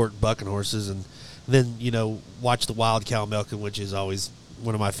sort bucking horses and then, watch the wild cow milking, which is always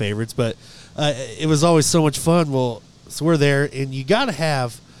one of my favorites. But it was always so much fun. Well, so we're there, and you got to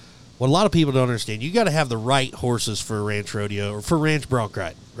have what a lot of people don't understand. You got to have the right horses for a ranch rodeo or for ranch bronc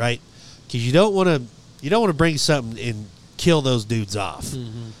riding, right? Because you don't want to bring something and kill those dudes off,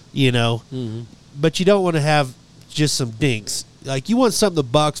 Mm-hmm. But you don't want to have just some dinks. Like, you want something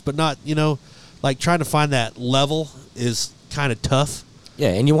that bucks, but not, like trying to find that level is kind of tough. Yeah,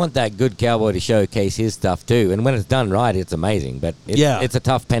 and you want that good cowboy to showcase his stuff too. And when it's done right, it's amazing. But it's a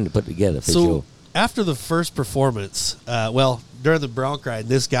tough pen to put together for sure. After the first performance, during the bronc ride,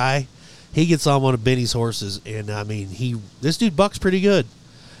 this guy, he gets on one of Benny's horses, and I mean, this dude bucks pretty good.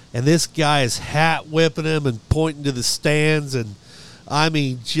 And this guy is hat whipping him and pointing to the stands, and I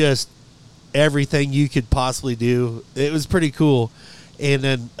mean, just everything you could possibly do. It was pretty cool. And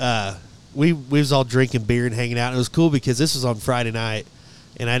then we was all drinking beer and hanging out. And it was cool because this was on Friday night,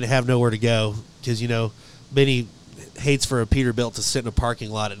 and I didn't have nowhere to go because, Benny hates for a Peterbilt to sit in a parking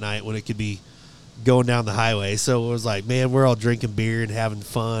lot at night when it could be going down the highway. So it was like, man, we're all drinking beer and having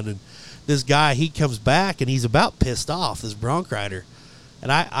fun. And this guy, he comes back, and he's about pissed off, this bronc rider.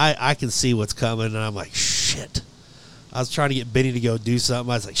 And I can see what's coming, and I'm like, shit. I was trying to get Benny to go do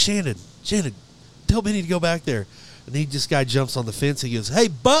something. I was like, Shannon, tell Benny to go back there. And this guy jumps on the fence. He goes, hey,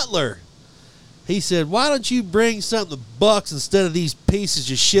 Butler. He said, why don't you bring something that bucks instead of these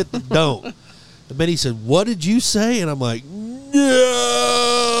pieces of shit that don't? And Benny said, what did you say? And I'm like,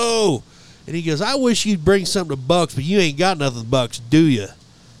 no. And he goes, I wish you'd bring something to bucks, but you ain't got nothing to bucks, do you?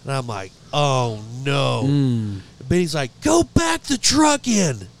 And I'm like, oh, no. And Benny's like, go back the truck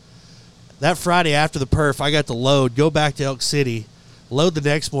in. That Friday after the perf, I got to load, go back to Elk City, load the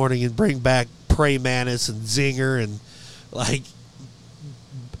next morning, and bring back Prey Mantis and Zinger and, like,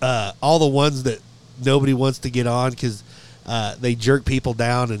 all the ones that nobody wants to get on because they jerk people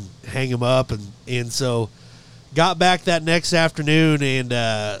down and hang them up. And so got back that next afternoon,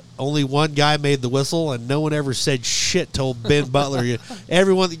 and only one guy made the whistle, and no one ever said shit, told Ben Butler.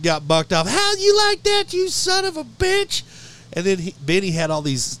 Everyone that got bucked off, how'd you like that, you son of a bitch? And then Benny had all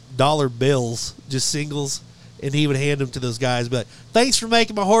these dollar bills, just singles, and he would hand them to those guys. But thanks for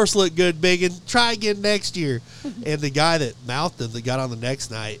making my horse look good, Biggin. Try again next year. And the guy that mouthed him that got on the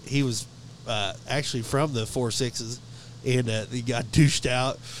next night, he was actually from the 4-6s, and he got douched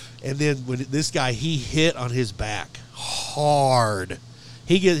out. And then when this guy, he hit on his back hard.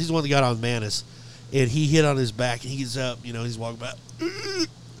 He's the one that got on Manus, and he hit on his back. And he gets up, he's walking back.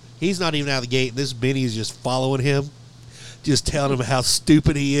 He's not even out of the gate. This Benny is just following him, just telling him how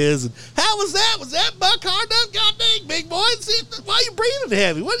stupid he is. And how was that? Was that buck hard enough? God dang, big boy. Why are you breathing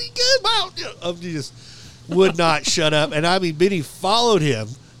heavy? What are you good about? He just would not shut up. And I mean, Benny followed him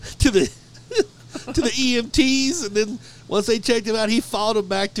to the EMTs, and then once they checked him out, he followed him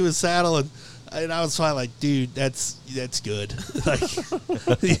back to his saddle. And I was finally like, dude, that's good.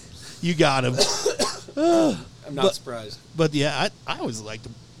 Like, you got him. I'm not surprised. But yeah, I always liked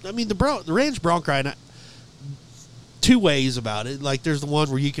him. I mean, the ranch bronc riding, two ways about it. Like, there's the one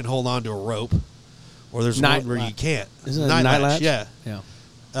where you can hold on to a rope, or there's one where you can't. Isn't it a night latch? Yeah.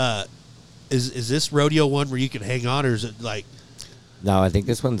 Yeah. Is this rodeo one where you can hang on, or is it like? No, I think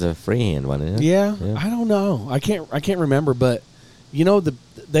this one's a freehand one, isn't it? Yeah, I don't know. I can't remember, but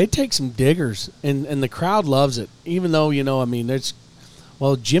they take some diggers, and the crowd loves it. Even though I mean, there's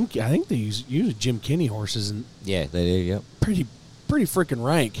I think they use Jim Kinney horses, and Yeah, they do. Yep. pretty freaking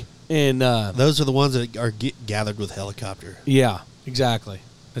rank. And Those are the ones that are gathered with helicopter. yeah, exactly.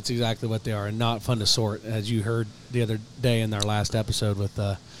 That's exactly what they are, and not fun to sort, as you heard the other day in our last episode with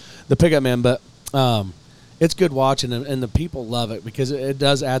the pickup man. But it's good watching, and the people love it because it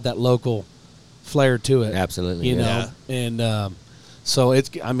does add that local flair to it. Absolutely, you yeah. know. And so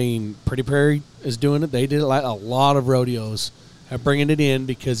Pretty Prairie is doing it. They did a lot of rodeos are bringing it in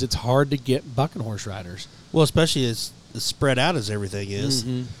because it's hard to get bucking horse riders. Well, especially as spread out as everything is.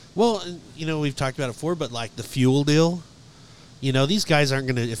 Mm-hmm. Well, we've talked about it before, but like the fuel deal, these guys aren't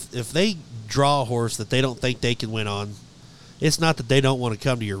going to, if they draw a horse that they don't think they can win on, it's not that they don't want to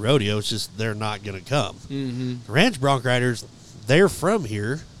come to your rodeo, it's just they're not going to come. Mm-hmm. The ranch bronc riders, they're from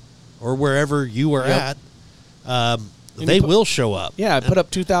here or wherever you are Yep. at. They will show up. Yeah, I put up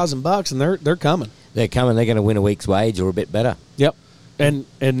 $2,000 and they're coming. They're coming. They're going to win a week's wage or a bit better. Yep. And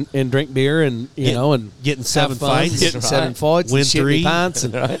drink beer and and getting 7 have fun, fights. getting Right. 7 fights, Win and shit 3. pints.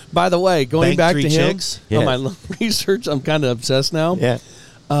 And Right. by the way, going Bang back 3 to him chicks. Yeah. on my research, I'm kind of obsessed now.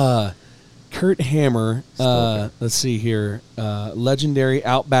 Yeah. Kurt Hammer. Let's see here. Legendary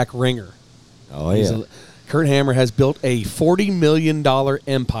Outback ringer. Oh, He's yeah. Kurt Hammer has built a $40 million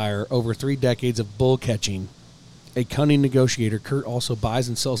empire over 3 decades of bull catching. A cunning negotiator, Kurt also buys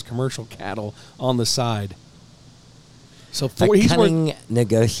and sells commercial cattle on the side. So A he's worth, cunning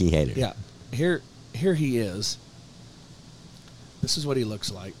negotiator. yeah. Here he is. This is what he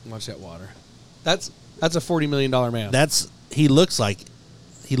looks like. Watch that water. That's a $40 million man. He looks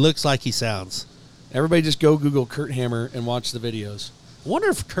like he sounds. Everybody just go Google Kurt Hammer and watch the videos. I wonder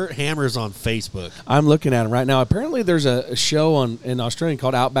if Kurt Hammer's on Facebook. I'm looking at him right now. Apparently, there's a show in Australia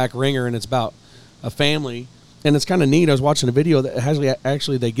called Outback Ringer, and it's about a family, and it's kind of neat. I was watching a video that has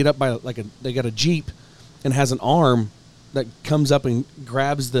actually they get up by they got a Jeep, and has an arm that comes up and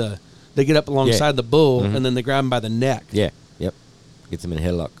grabs They get up alongside the bull, and then they grab him by the neck. Yeah. Yep. Gets them in a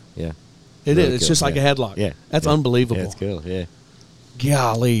headlock. Yeah. It Really is. It's cool. just like Yeah. a headlock. Yeah. That's Yeah. unbelievable. Yeah, it's cool. Yeah.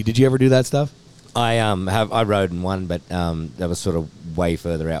 Golly, did you ever do that stuff? I rode in one, but that was sort of way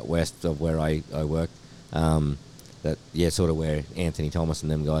further out west of where I worked. Sort of where Anthony Thomas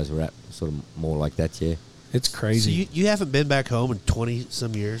and them guys were at, sort of more like that. Yeah. It's So crazy. you haven't been back home in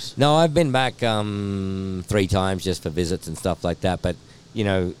 20-some years? No, I've been back 3 times just for visits and stuff like that. But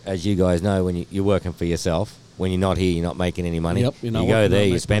as you guys know, when you're working for yourself, when you're not here, you're not making any money. Yep, you're not you go working, there, not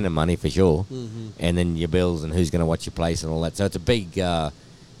you're making spending money for sure, Mm-hmm. and then your bills and who's going to watch your place and all that. So it's a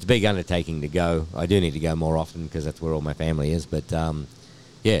big undertaking to go. I do need to go more often because that's where all my family is. But it's Have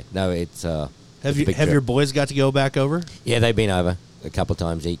it's a big trip. your boys got to go back over? Yeah, they've been over a couple of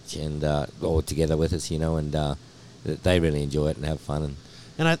times each and all together with us, and they really enjoy it and have fun.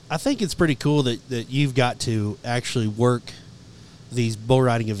 And I think it's pretty cool that you've got to actually work these bull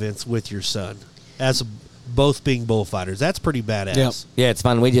riding events with your son, both being bullfighters. That's pretty badass. Yep. Yeah, it's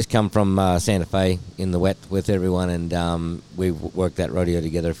fun. We just come from Santa Fe in the wet with everyone, and we've worked that rodeo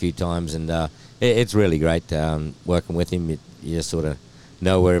together a few times, and it's really great working with him. You just sort of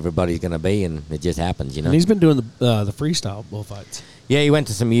know where everybody's going to be, and it just happens, And he's been doing the freestyle bullfights. Yeah, he went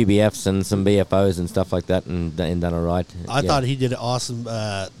to some UBFs and some BFOs and stuff like that, and done all right. I thought he did awesome.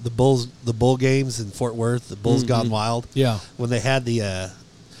 The bull games in Fort Worth, the Bulls Gone Wild. Yeah. When they had the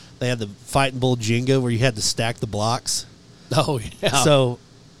fighting bull Jenga where you had to stack the blocks. Oh yeah. So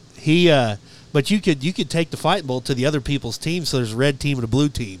but you could take the fighting bull to the other people's team. So there's a red team and a blue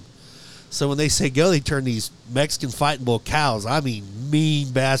team. So when they say go, they turn these Mexican fighting bull cows. I mean,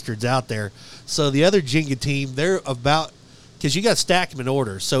 mean bastards out there. So the other Jenga team, they're about, because you got to stack them in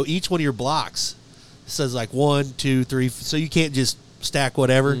order. So each one of your blocks says like 1, 2, 3. So you can't just stack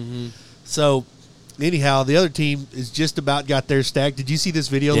whatever. Mm-hmm. So anyhow, the other team is just about got their stack. Did you see this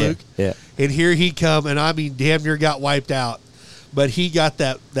video, Luke? Yeah. And here he come, and I mean, damn near got wiped out. But he got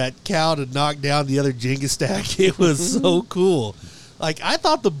that cow to knock down the other Jenga stack. It was so cool. Like, I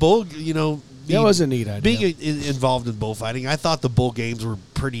thought the bull, that was a neat idea. Being involved in bullfighting, I thought the bull games were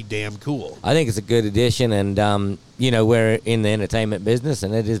pretty damn cool. I think it's a good addition, and we're in the entertainment business,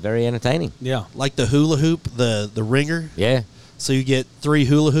 and it is very entertaining. Yeah, like the hula hoop, the ringer. Yeah. So you get 3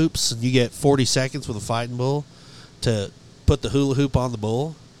 hula hoops, and you get 40 seconds with a fighting bull to put the hula hoop on the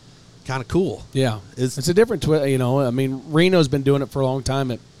bull. Kind of cool. Yeah, it's a different twist. I mean, Reno's been doing it for a long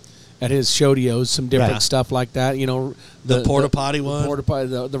time at his showdios, some different stuff like that. The porta potty one,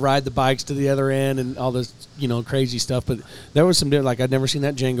 the ride the bikes to the other end, and all this crazy stuff. But there was some different, like I'd never seen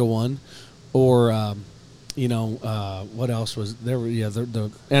that Jenga one, or what else was there?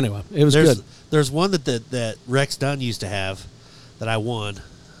 Anyway, it was good. There's one that Rex Dunn used to have that I won,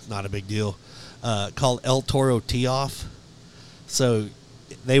 not a big deal, called El Toro Tee-Off. So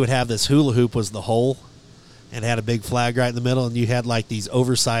they would have this hula hoop was the hole, and had a big flag right in the middle, and you had like these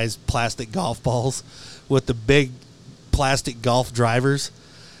oversized plastic golf balls with the big plastic golf drivers,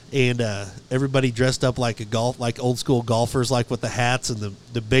 and everybody dressed up like old school golfers, like with the hats and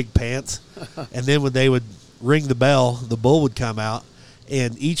the big pants. And then when they would ring the bell, the bull would come out,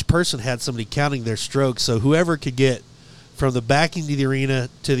 and each person had somebody counting their strokes. So whoever could get from the back into the arena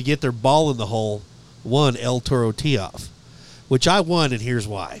to get their ball in the hole won El Toro Tee-Off, which I won, and here's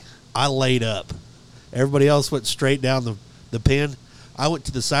why. I laid up. Everybody else went straight down the pin. I went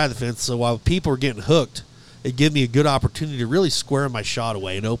to the side of the fence, so while people were getting hooked, it gave me a good opportunity to really square my shot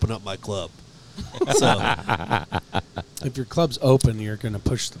away and open up my club. So, if your club's open, you're going to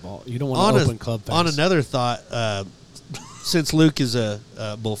push the ball. You don't want to open club face. On another thought, since Luke is a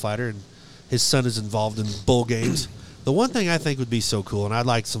bullfighter and his son is involved in bull games, the one thing I think would be so cool, and I'd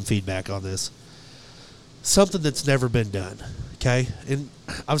like some feedback on this, something that's never been done, okay? And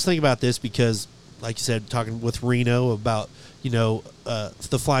I was thinking about this because, like you said, talking with Reno about,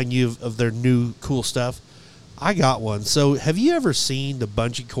 the Flying U of their new cool stuff. I got one. So have you ever seen the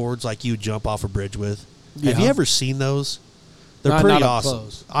bungee cords like you jump off a bridge with? Yeah. Have you ever seen those? They're pretty awesome.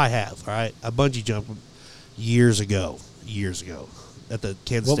 I have, all right? I bungee jumped years ago at the Kansas State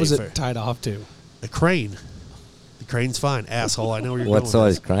Fair. What was it tied off to? A crane. The crane's fine, asshole. I know where you're what going.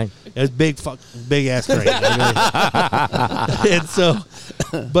 What size crane? It was big ass crane. And so,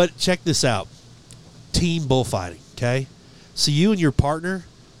 but check this out. Team bullfighting, okay? So you and your partner,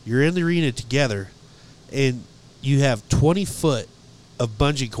 you're in the arena together, and you have 20 foot of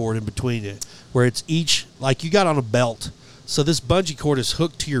bungee cord in between it, where it's each, like you got on a belt. So this bungee cord is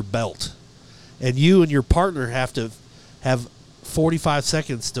hooked to your belt, and you and your partner have to have 45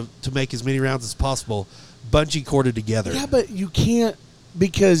 seconds to make as many rounds as possible, bungee corded together. Yeah, but you can't,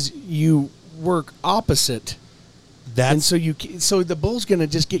 because you work opposite. And so the bull's going to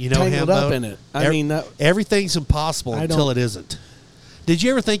just get tangled up in it. Everything's impossible until it isn't. Did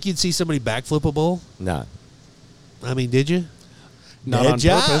you ever think you'd see somebody backflip a bull? No. I mean, did you? Not on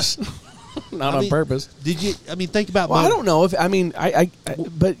purpose. Not on purpose. Did you? I mean, think about. Well, I don't know if. I mean, think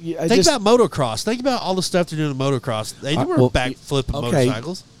about motocross. Think about all the stuff they're doing in motocross. They weren't backflipping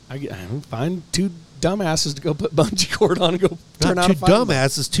motorcycles. I find 2 dumbasses to go put bungee cord on and go turn out. Not 2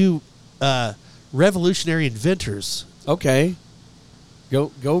 dumbasses, 2 revolutionary inventors. Okay,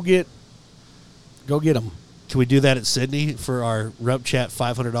 go get them. Can we do that at Sydney for our Rump Chat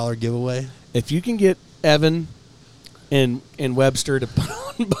 $500 giveaway? If you can get Evan and Webster to put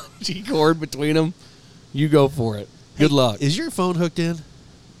on bungee cord between them, you go for it. Good luck. Is your phone hooked in?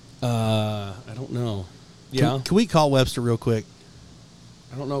 I don't know. Yeah. Can we call Webster real quick?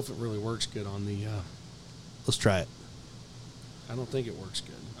 I don't know if it really works good on the. Let's try it. I don't think it works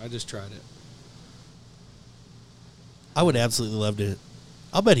good. I just tried it. I would absolutely love to.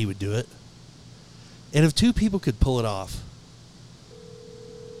 I'll bet he would do it. And if 2 people could pull it off.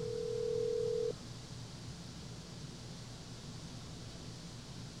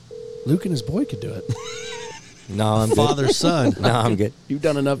 Luke and his boy could do it. No, I'm good. Father, son. No, I'm good. You've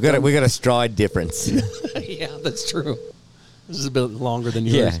done enough. We got a stride difference. Yeah, that's true. This is a bit longer than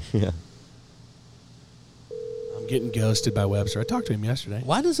yours. Yeah. I'm getting ghosted by Webster. I talked to him yesterday.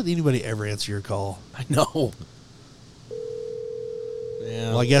 Why doesn't anybody ever answer your call? I know. Yeah.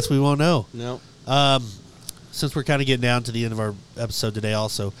 Well, I guess we won't know. No. Since we're kind of getting down to the end of our episode today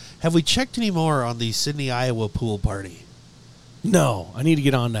also, have we checked any more on the Sydney, Iowa pool party? No. I need to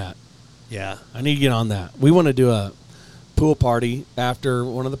get on that. Yeah. I need to get on that. We want to do a pool party after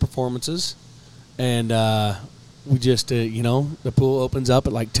one of the performances, and we just, the pool opens up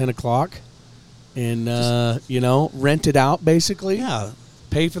at like 10 o'clock, and, rent it out basically. Yeah.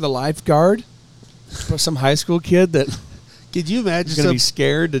 Pay for the lifeguard for some high school kid that Could you imagine is going to some be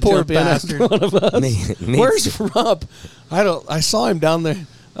scared to poor jump in after one of us? Needs- Where's Rump? I saw him down there.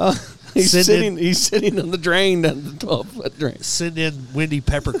 He's Sitting sitting on the drain, on the 12-foot drain. send in Wendy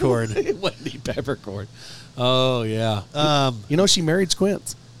Peppercorn? Wendy Peppercorn. Oh yeah. She married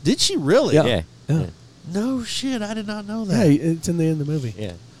Squints. Did she really? Yeah. Yeah. No shit, I did not know Yeah, that. it's in the end of the movie.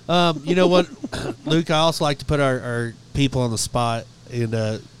 Yeah. You know what, Luke? I also like to put our people on the spot,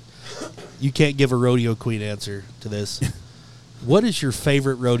 and you can't give a rodeo queen answer to this. What is your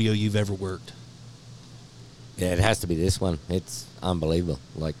favorite rodeo you've ever worked? Yeah, it has to be this one. It's unbelievable.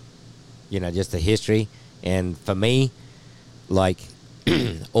 Like, just the history. And for me, like,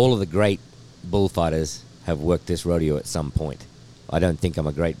 all of the great bullfighters have worked this rodeo at some point. I don't think I'm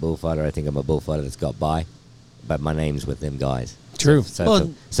a great bullfighter. I think I'm a bullfighter that's got by. But my name's with them guys. True.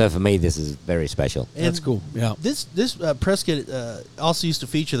 So for me, this is very special. That's cool. Yeah. This Prescott also used to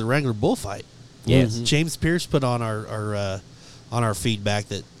feature the Wrangler bullfight. Yes. James Pierce put on our feedback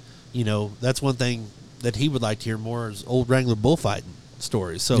that, that's one thing that he would like to hear more is old Wrangler bullfighting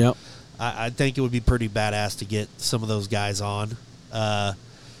stories. So Yep. I think it would be pretty badass to get some of those guys on.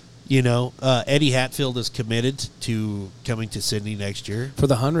 Eddie Hatfield is committed to coming to Sydney next year. For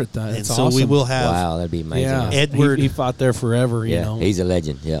the 100th. And That's so awesome. we will have Wow, that'd be amazing. Yeah. Edward- He fought there forever, Yeah, he's a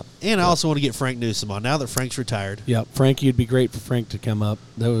legend. Yeah. And I also want to get Frank Newsom on now that Frank's retired. Yeah, Frankie, it'd be great for Frank to come up.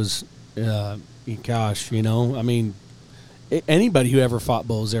 That was, anybody who ever fought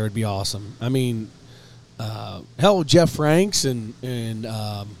bulls there would be awesome. I mean, hell, Jeff Franks and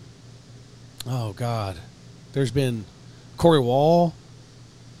oh God, there's been Corey Wall.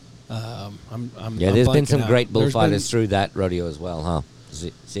 There's been some great bullfighters through that rodeo as well, huh?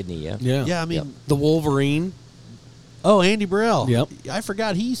 Sydney, yeah. Yeah, Yeah, I mean, Yep. the Wolverine. oh, Andy Burrell. Yep. I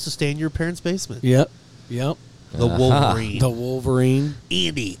forgot he used to stay in your parents' basement. Yep. The Wolverine. The Wolverine.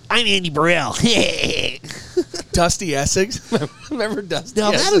 Andy. I'm Andy Burrell. Dusty Essex. Remember Dusty?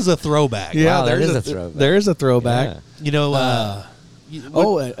 Now, Essex? that is a throwback. Yeah, Wow, that there's is a throwback. There is a throwback. Yeah. You know,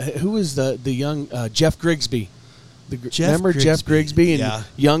 Who was the young Jeff Grigsby? Jeff Remember Jeff Grigsby? And Yeah.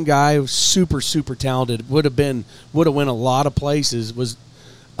 young guy, was super talented. Would have went a lot of places.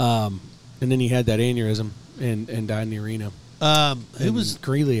 And then he had that aneurysm and died in the arena. who was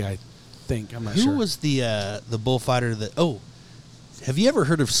Greeley? I think I'm not who sure. was the bullfighter that? Oh, have you ever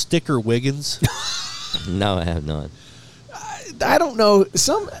heard of Sticker Wiggins? No, I have not. I don't know.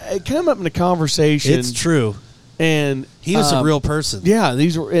 It came up in the conversation. It's true. And He was a real person. Yeah,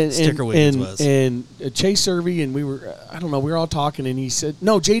 these were Sticker Wiggins was. and Chase Servey, and we were we were all talking, and he said,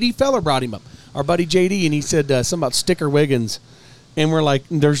 no, JD Feller brought him up, our buddy JD, and he said something about Sticker Wiggins, and we're like,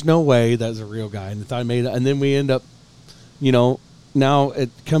 there's no way that's a real guy, and I made it, and then we end up, now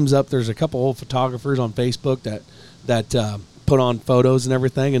it comes up. There's a couple old photographers on Facebook that put on photos and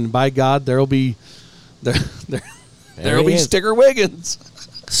everything, and by God, there'll be he is. Sticker Wiggins.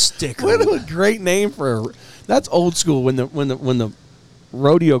 Sticker. What a great name for that's old school when the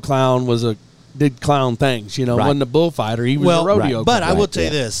rodeo clown did clown things, Right. wasn't a bullfighter, he was Well, a rodeo right. But clown. I will tell you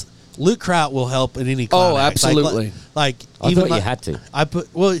yeah. this: Luke Kraut will help in any clown act. absolutely. Like I even thought you like- had to.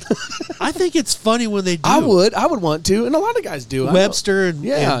 I think it's funny when they do. I would want to, and a lot of guys do. Webster and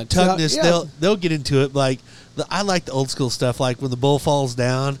Tugnas, yeah. they'll get into it. Like I like the old school stuff, like when the bull falls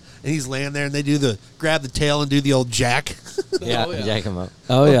down and he's laying there and they do grab the tail and do the old jack, Yeah, Oh, yeah. jack him up.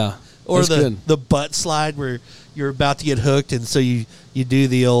 Oh yeah, or That's good. the butt slide where you're about to get hooked and so you do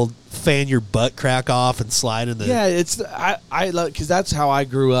the old fan your butt crack off and slide in the Yeah, I love because that's how I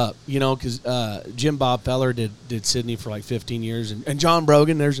grew up. Because Jim Bob Feller did Sydney for like 15 years, and John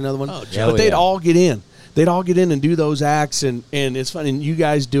Brogan, there's another one. Oh, John. But they'd yeah. all get in. They'd all get in and do those acts, and it's fun. And you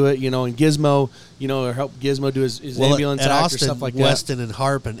guys do it, and Gizmo, or help Gizmo do his ambulance at act Austin, or stuff like Weston and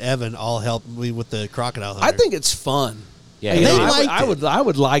Harp and Evan all helped me with the crocodile hunter. that. I think it's fun. Yeah, You yeah. know, They I would- liked I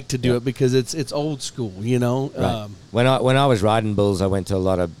would like to do it because it's old school. Right. When I was riding bulls, I went to a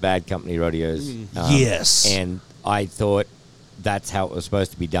lot of bad company rodeos. Yes. And I thought that's how it was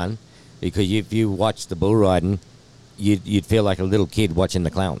supposed to be done, because if you watch the bull riding, you'd feel like a little kid watching the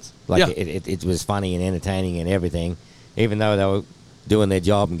clowns. Like Yeah. it was funny and entertaining and everything, even though they were doing their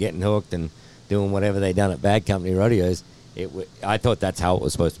job and getting hooked and doing whatever they done at bad company rodeos. I thought that's how it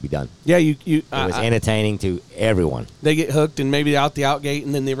was supposed to be done. Yeah, It was entertaining to everyone. they get hooked and maybe out the out gate,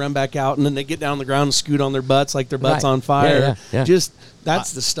 and then they run back out, and then they get down on the ground and scoot on their butts like their butts Right. on fire. Yeah. Just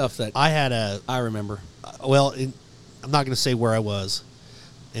that's the stuff that I had a I remember. I'm not going to say where I was,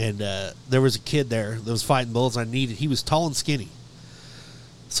 and there was a kid there that was fighting bulls. He was tall and skinny,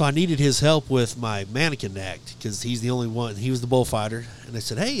 so I needed his help with my mannequin act because he's the only one. He was the bullfighter, and I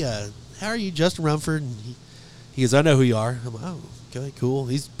said, "Hey, how are you, Justin Rumford?" And he goes, "I know who you are." I'm like, "Oh, okay, cool."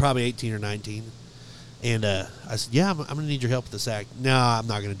 He's probably 18 or 19, and I said, "Yeah, I'm going to need your help with this act." "No, I'm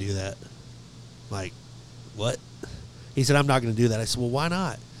not going to do that." I'm like, "What?" He said, "I'm not going to do that." I said, "Well, why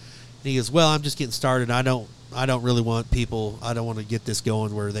not?" And he goes, "Well, I'm just getting started. I don't really want people. I don't want to get this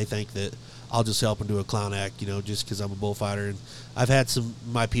going where they think that I'll just help them do a clown act, just because I'm a bullfighter." And I've had some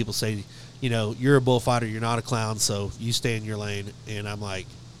of my people say, "You're a bullfighter. You're not a clown, so you stay in your lane." And I'm like,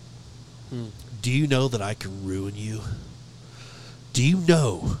 "Do you know that I can ruin you? Do you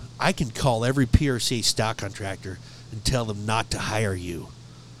know I can call every PRCA stock contractor and tell them not to hire you?"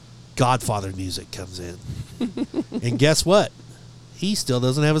 Godfather music comes in. And guess what? He still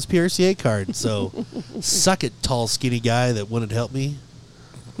doesn't have his PRCA card. So suck it, tall, skinny guy that wanted to help me.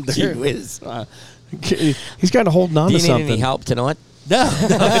 Gee whiz. He's kind of holding on Do to you need something. any help tonight? No.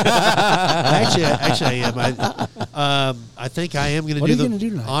 Actually, I am. I think I am going to What do are you gonna do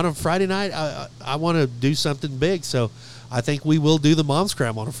tonight? on a Friday night. I want to do something big, so I think we will do the Mom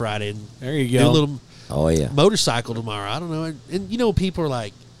Scram on a Friday. And There you do go. a little Oh, yeah. motorcycle tomorrow. I don't know. And people are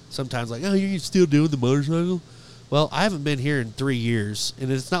like, sometimes like, "Oh, you're still doing the motorcycle?" Well, I haven't been here in 3 years,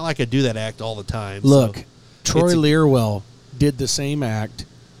 and it's not like I do that act all the time. Look, so Troy it's a- Learwell did the same act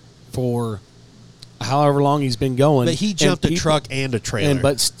for however long he's been going. But he and jumped a people- truck and a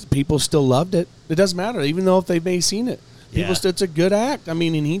trailer. People still loved it. It doesn't matter, even though if they may have seen it. People Yeah. still, it's a good act. I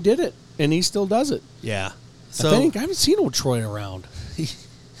mean, and he did it, and he still does it. yeah. I think I haven't seen old Troy around.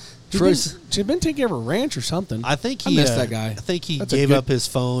 Troy's. She's been taking care of a ranch or something. I think he miss that guy. I think he That's a gave good- up his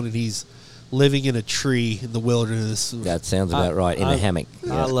phone and he's living in a tree in the wilderness. That sounds about right. In a hammock.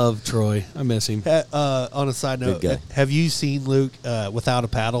 I love Troy. I miss him. On a side note, Good guy. have you seen Luke Without a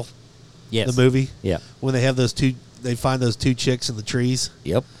Paddle? Yes. The movie. Yeah. When they have they find those two chicks in the trees.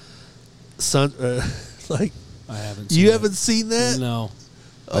 Yep. Like I haven't. Seen you it. haven't seen that? No.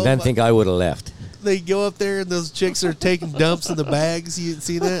 I don't think I would have left. They go up there and those chicks are taking dumps in the bags. You didn't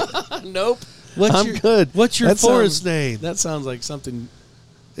see that? Nope. What's I'm your, good. What's your That forest sounds- name? That sounds like something.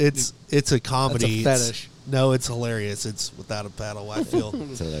 It's a comedy. That's a fetish. No, it's hilarious. It's Without a Paddle. I feel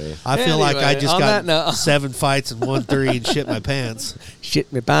It's hilarious. like I Anyway, just on got that note- 7 fights and won 3 and shit my pants.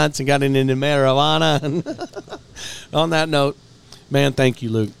 Shit my pants and got into marijuana. On that note, man, thank you,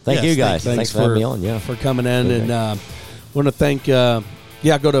 Luke. Thank Yes, you guys. thanks Thanks for having me on. Yeah. for coming in. Okay. And want to thank, go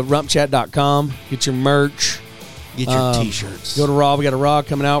to rumpchat.com, get your merch. Get your T-shirts. Go to Raw. We got a Raw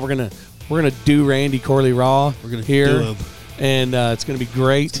coming out. We're gonna do Randy Corley Raw. We're gonna here, do him. and it's gonna be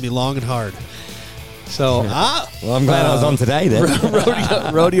great. It's gonna be long and hard. So Well, I'm glad I was on today then.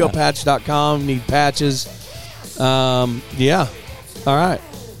 rodeopatch.com. Need patches. Yeah. All right.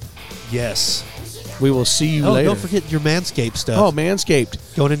 Yes. We will see you Oh, later. don't forget your Manscaped stuff. Oh, Manscaped.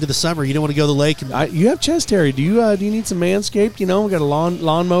 Going into the summer, you don't want to go to the lake and You have chest hairy. Do you need some Manscaped? We got a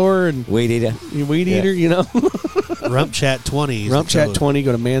lawnmower and Weed eater. weed Yeah. eater. Rump Chat 20. is the Rump Chat code. 20.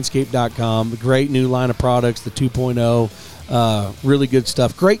 Go to manscaped.com. Great new line of products. The 2.0. Really good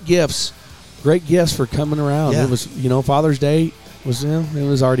stuff. Great gifts. Great gifts for coming around. Yeah. It was Father's Day was it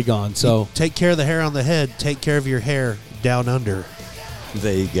was already gone. So Take care of the hair on the head. Take care of your hair down under.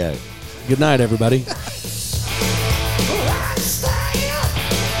 There you go. good night, everybody.